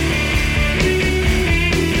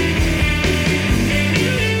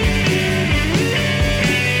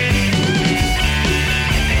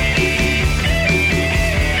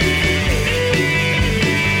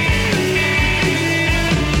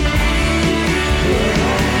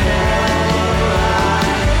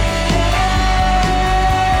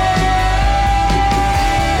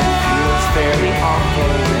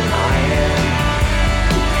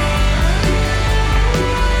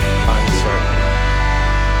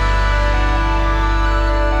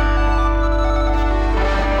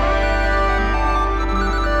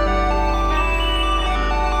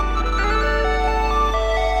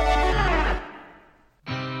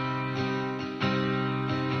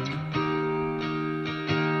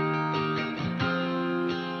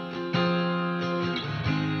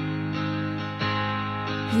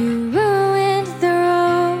 You ruined the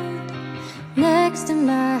road next to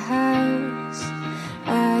my house.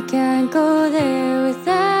 I can't go there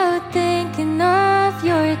without thinking of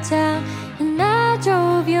your town. And I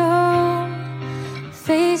drove you home,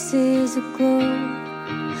 faces aglow,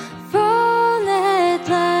 rolling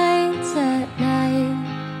headlights at night.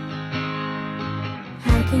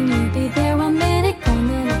 How can you be there 1 minute, gone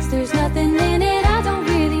the next? There's nothing in it. I don't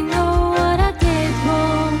really know what I did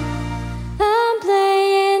wrong. I'm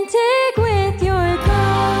playing tag with your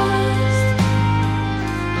ghost.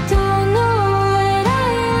 Don't know what I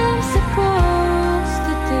am supposed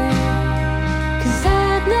to do, 'cause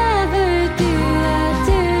I'd never do that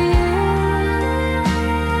to you.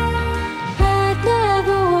 I'd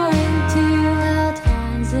never want to. Held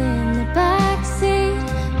hands in the backseat,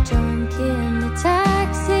 drunk in the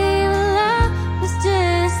taxi. Well, I was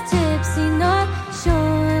just tipsy, not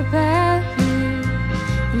sure about you.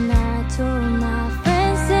 And I told my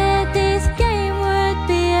friends that this game would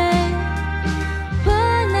be it,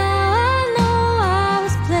 but now I know I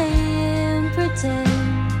was playing pretend.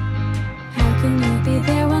 How can you be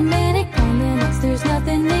there 1 minute, gone the next? There's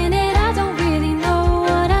nothing in it. I don't really know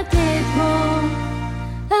what I did wrong.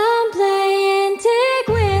 I'm playing tag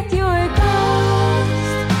with your ghost.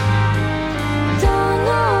 Don't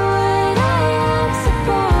know what I am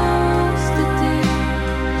supposed to do,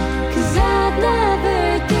 'cause I'd never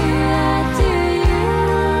do that to you.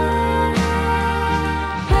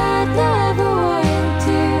 I'd never want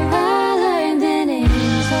to. I learned the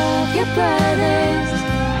names of your brothers,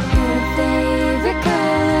 your favorite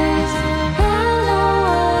colors. I know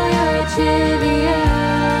all your trivia.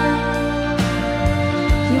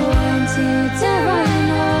 You wanted to run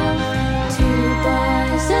off to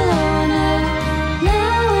Barcelona.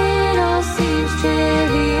 Now it all seems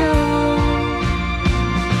trivial.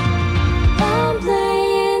 I'm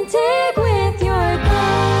playing tag with your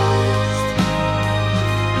ghost.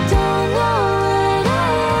 Don't know what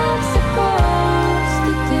I am supposed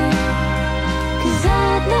to do, 'cause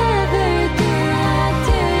I'd never do that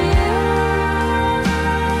to you.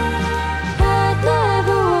 I'd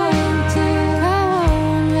never want to. I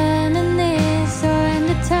won't reminisce on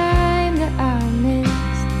the time that I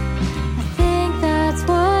missed. I think that's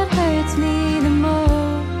what hurts me the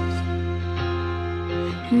most.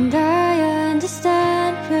 And I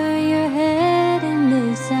understand where you're heading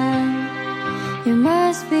this time. It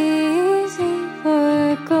must be easy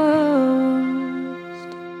for a ghost.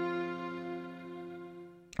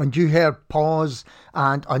 And you heard Pause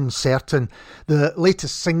and Uncertain, the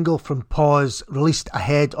latest single from Pause, released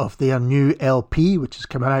ahead of their new LP, which is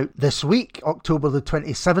coming out this week, October the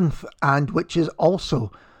 27th, and which is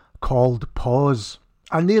also called Pause.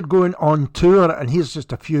 And they're going on tour, and here's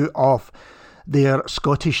just a few of their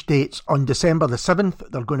Scottish dates. On December the 7th,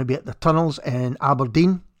 they're going to be at the Tunnels in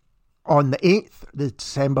Aberdeen. On the 8th,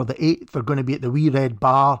 December the 8th, they're going to be at the Wee Red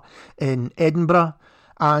Bar in Edinburgh.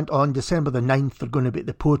 And on December the 9th, they're going to be at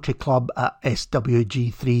the Poetry Club at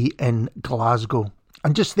SWG3 in Glasgow.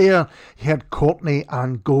 And just there, you heard Courtney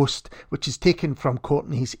and Ghost, which is taken from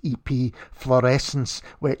Courtney's EP Fluorescence,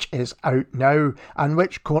 which is out now, and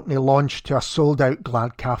which Courtney launched to a sold-out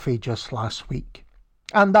Glad Cafe just last week.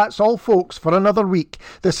 And that's all, folks, for another week.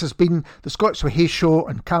 This has been the Scots Whay Show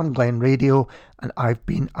on Camglen Radio, and I've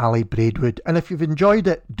been Ali Braidwood. And if you've enjoyed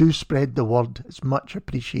it, do spread the word. It's much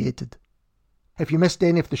appreciated. If you missed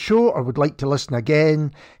any of the show or would like to listen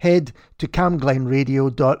again, head to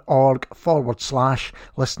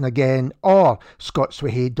camglenradio.org/listen again or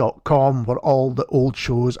scotswhay.com, where all the old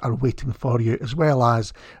shows are waiting for you, as well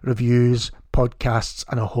as reviews, podcasts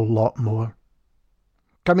and a whole lot more.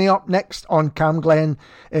 Coming up next on Camglen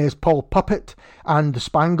is Paul Puppet and The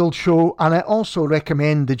Spangled Show, and I also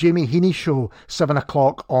recommend the Jamie Heaney Show, 7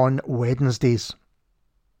 o'clock on Wednesdays.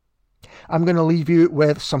 I'm going to leave you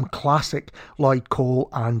with some classic Lloyd Cole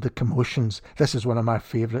and the Commotions. This is one of my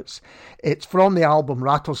favourites. It's from the album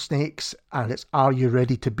Rattlesnakes, and it's Are You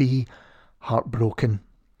Ready to Be Heartbroken?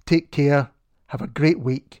 Take care, have a great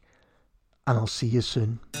week, and I'll see you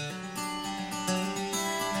soon.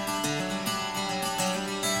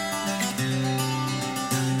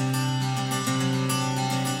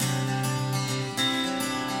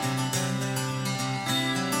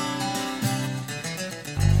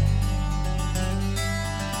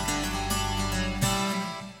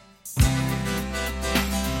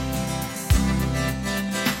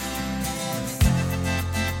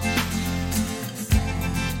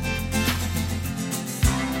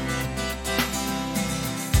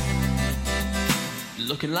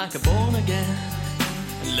 Looking like a born again,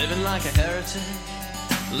 living like a heretic,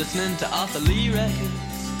 listening to Arthur Lee records,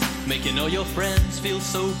 making all your friends feel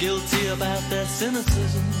so guilty about their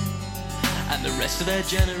cynicism, and the rest of their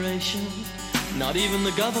generation, not even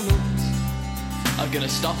the government, are gonna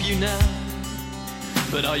stop you now.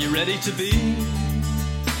 But are you ready to be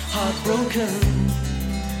heartbroken?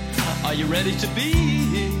 Are you ready to be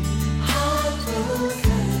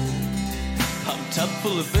heartbroken? Pumped up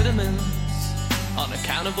full of vitamins,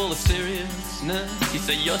 unaccountable of seriousness. You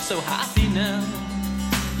say you're so happy now,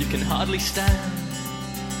 you can hardly stand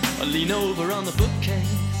or lean over on the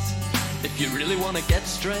bookcase. If you really want to get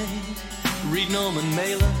straight, read Norman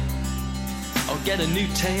Mailer or get a new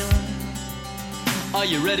tailor. Are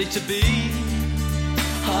you ready to be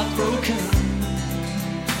heartbroken?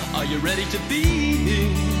 Are you ready to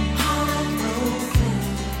be heartbroken?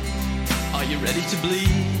 Are you ready to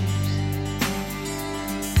bleed?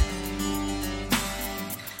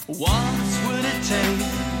 What would it take?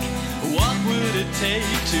 What would it take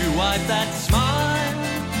to wipe that smile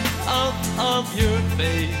out of your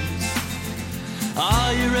face?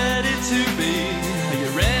 Are you ready to be? Are you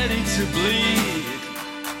ready to bleed?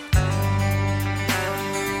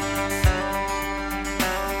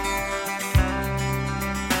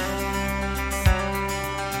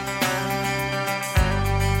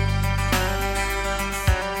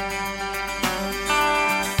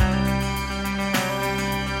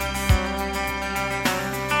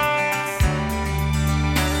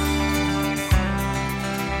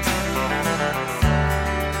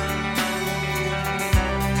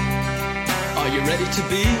 To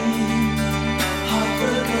be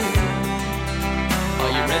heartbroken?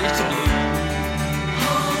 Are you ready to bleed?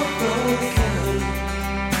 Heartbroken?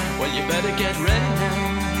 Well, you better get ready now,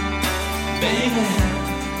 baby.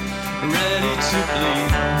 Ready to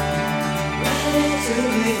bleed. Ready to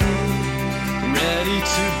bleed. Ready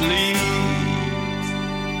to bleed.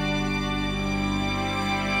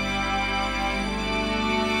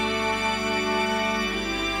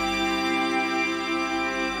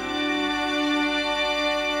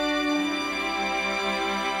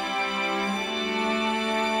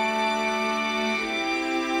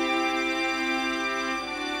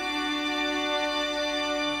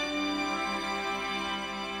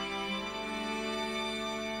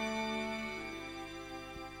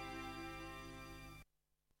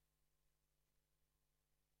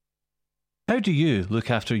 How do you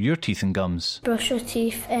look after your teeth and gums? Brush your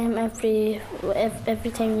teeth every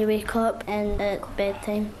time you wake up and at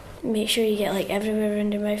bedtime. Make sure you get like everywhere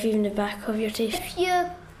around your mouth, even the back of your teeth. If you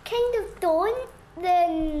kind of don't,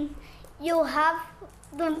 then you'll have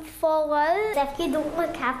them fall out. If you don't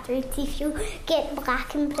look after your teeth, you'll get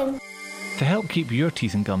black and brown. To help keep your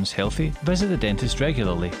teeth and gums healthy, visit the dentist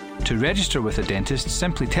regularly. To register with a dentist,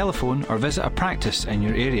 simply telephone or visit a practice in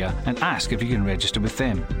your area and ask if you can register with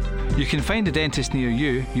them. You can find a dentist near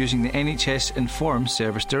you using the NHS Inform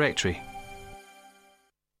service directory.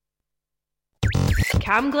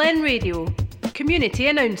 Camglen Radio. Community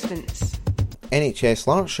announcements. NHS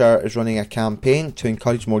Lanarkshire is running a campaign to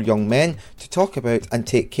encourage more young men to talk about and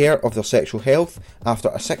take care of their sexual health after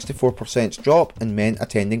a 64% drop in men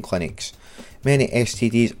attending clinics. Many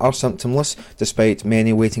STDs are symptomless, despite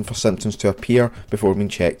many waiting for symptoms to appear before being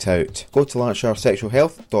checked out. Go to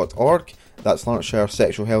lanarkshiresexualhealth.org, that's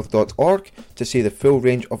lanarkshiresexualhealth.org, to see the full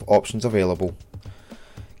range of options available.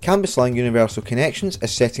 Cambuslang Universal Connections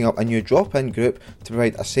is setting up a new drop-in group to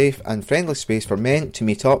provide a safe and friendly space for men to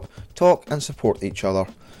meet up, talk and support each other.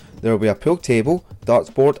 There will be a pool table,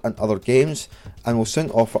 darts board and other games, and will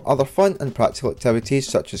soon offer other fun and practical activities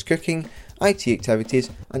such as cooking, IT activities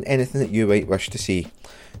and anything that you might wish to see.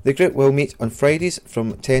 The group will meet on Fridays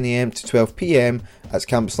from 10am to 12pm at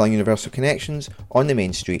Cambuslang Universal Connections on the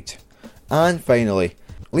main street. And finally,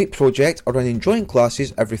 Leap Project are running drawing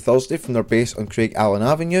classes every Thursday from their base on Craig Allen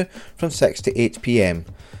Avenue from 6 to 8pm.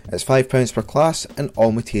 It's £5 per class and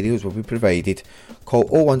all materials will be provided. Call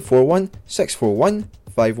 0141 641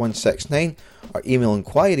 5169 or email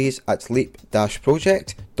inquiries at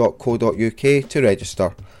leap-project.co.uk to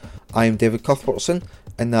register. I am David Cuthbertson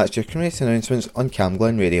and that's your community announcements on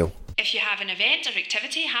Camglen Radio. If you have an event or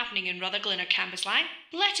activity happening in Rutherglen or Cambuslang,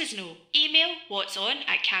 let us know. Email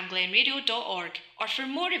whatson@camglenradio.org, or for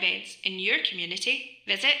more events in your community,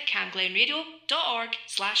 visit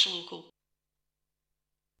camglenradio.org/local.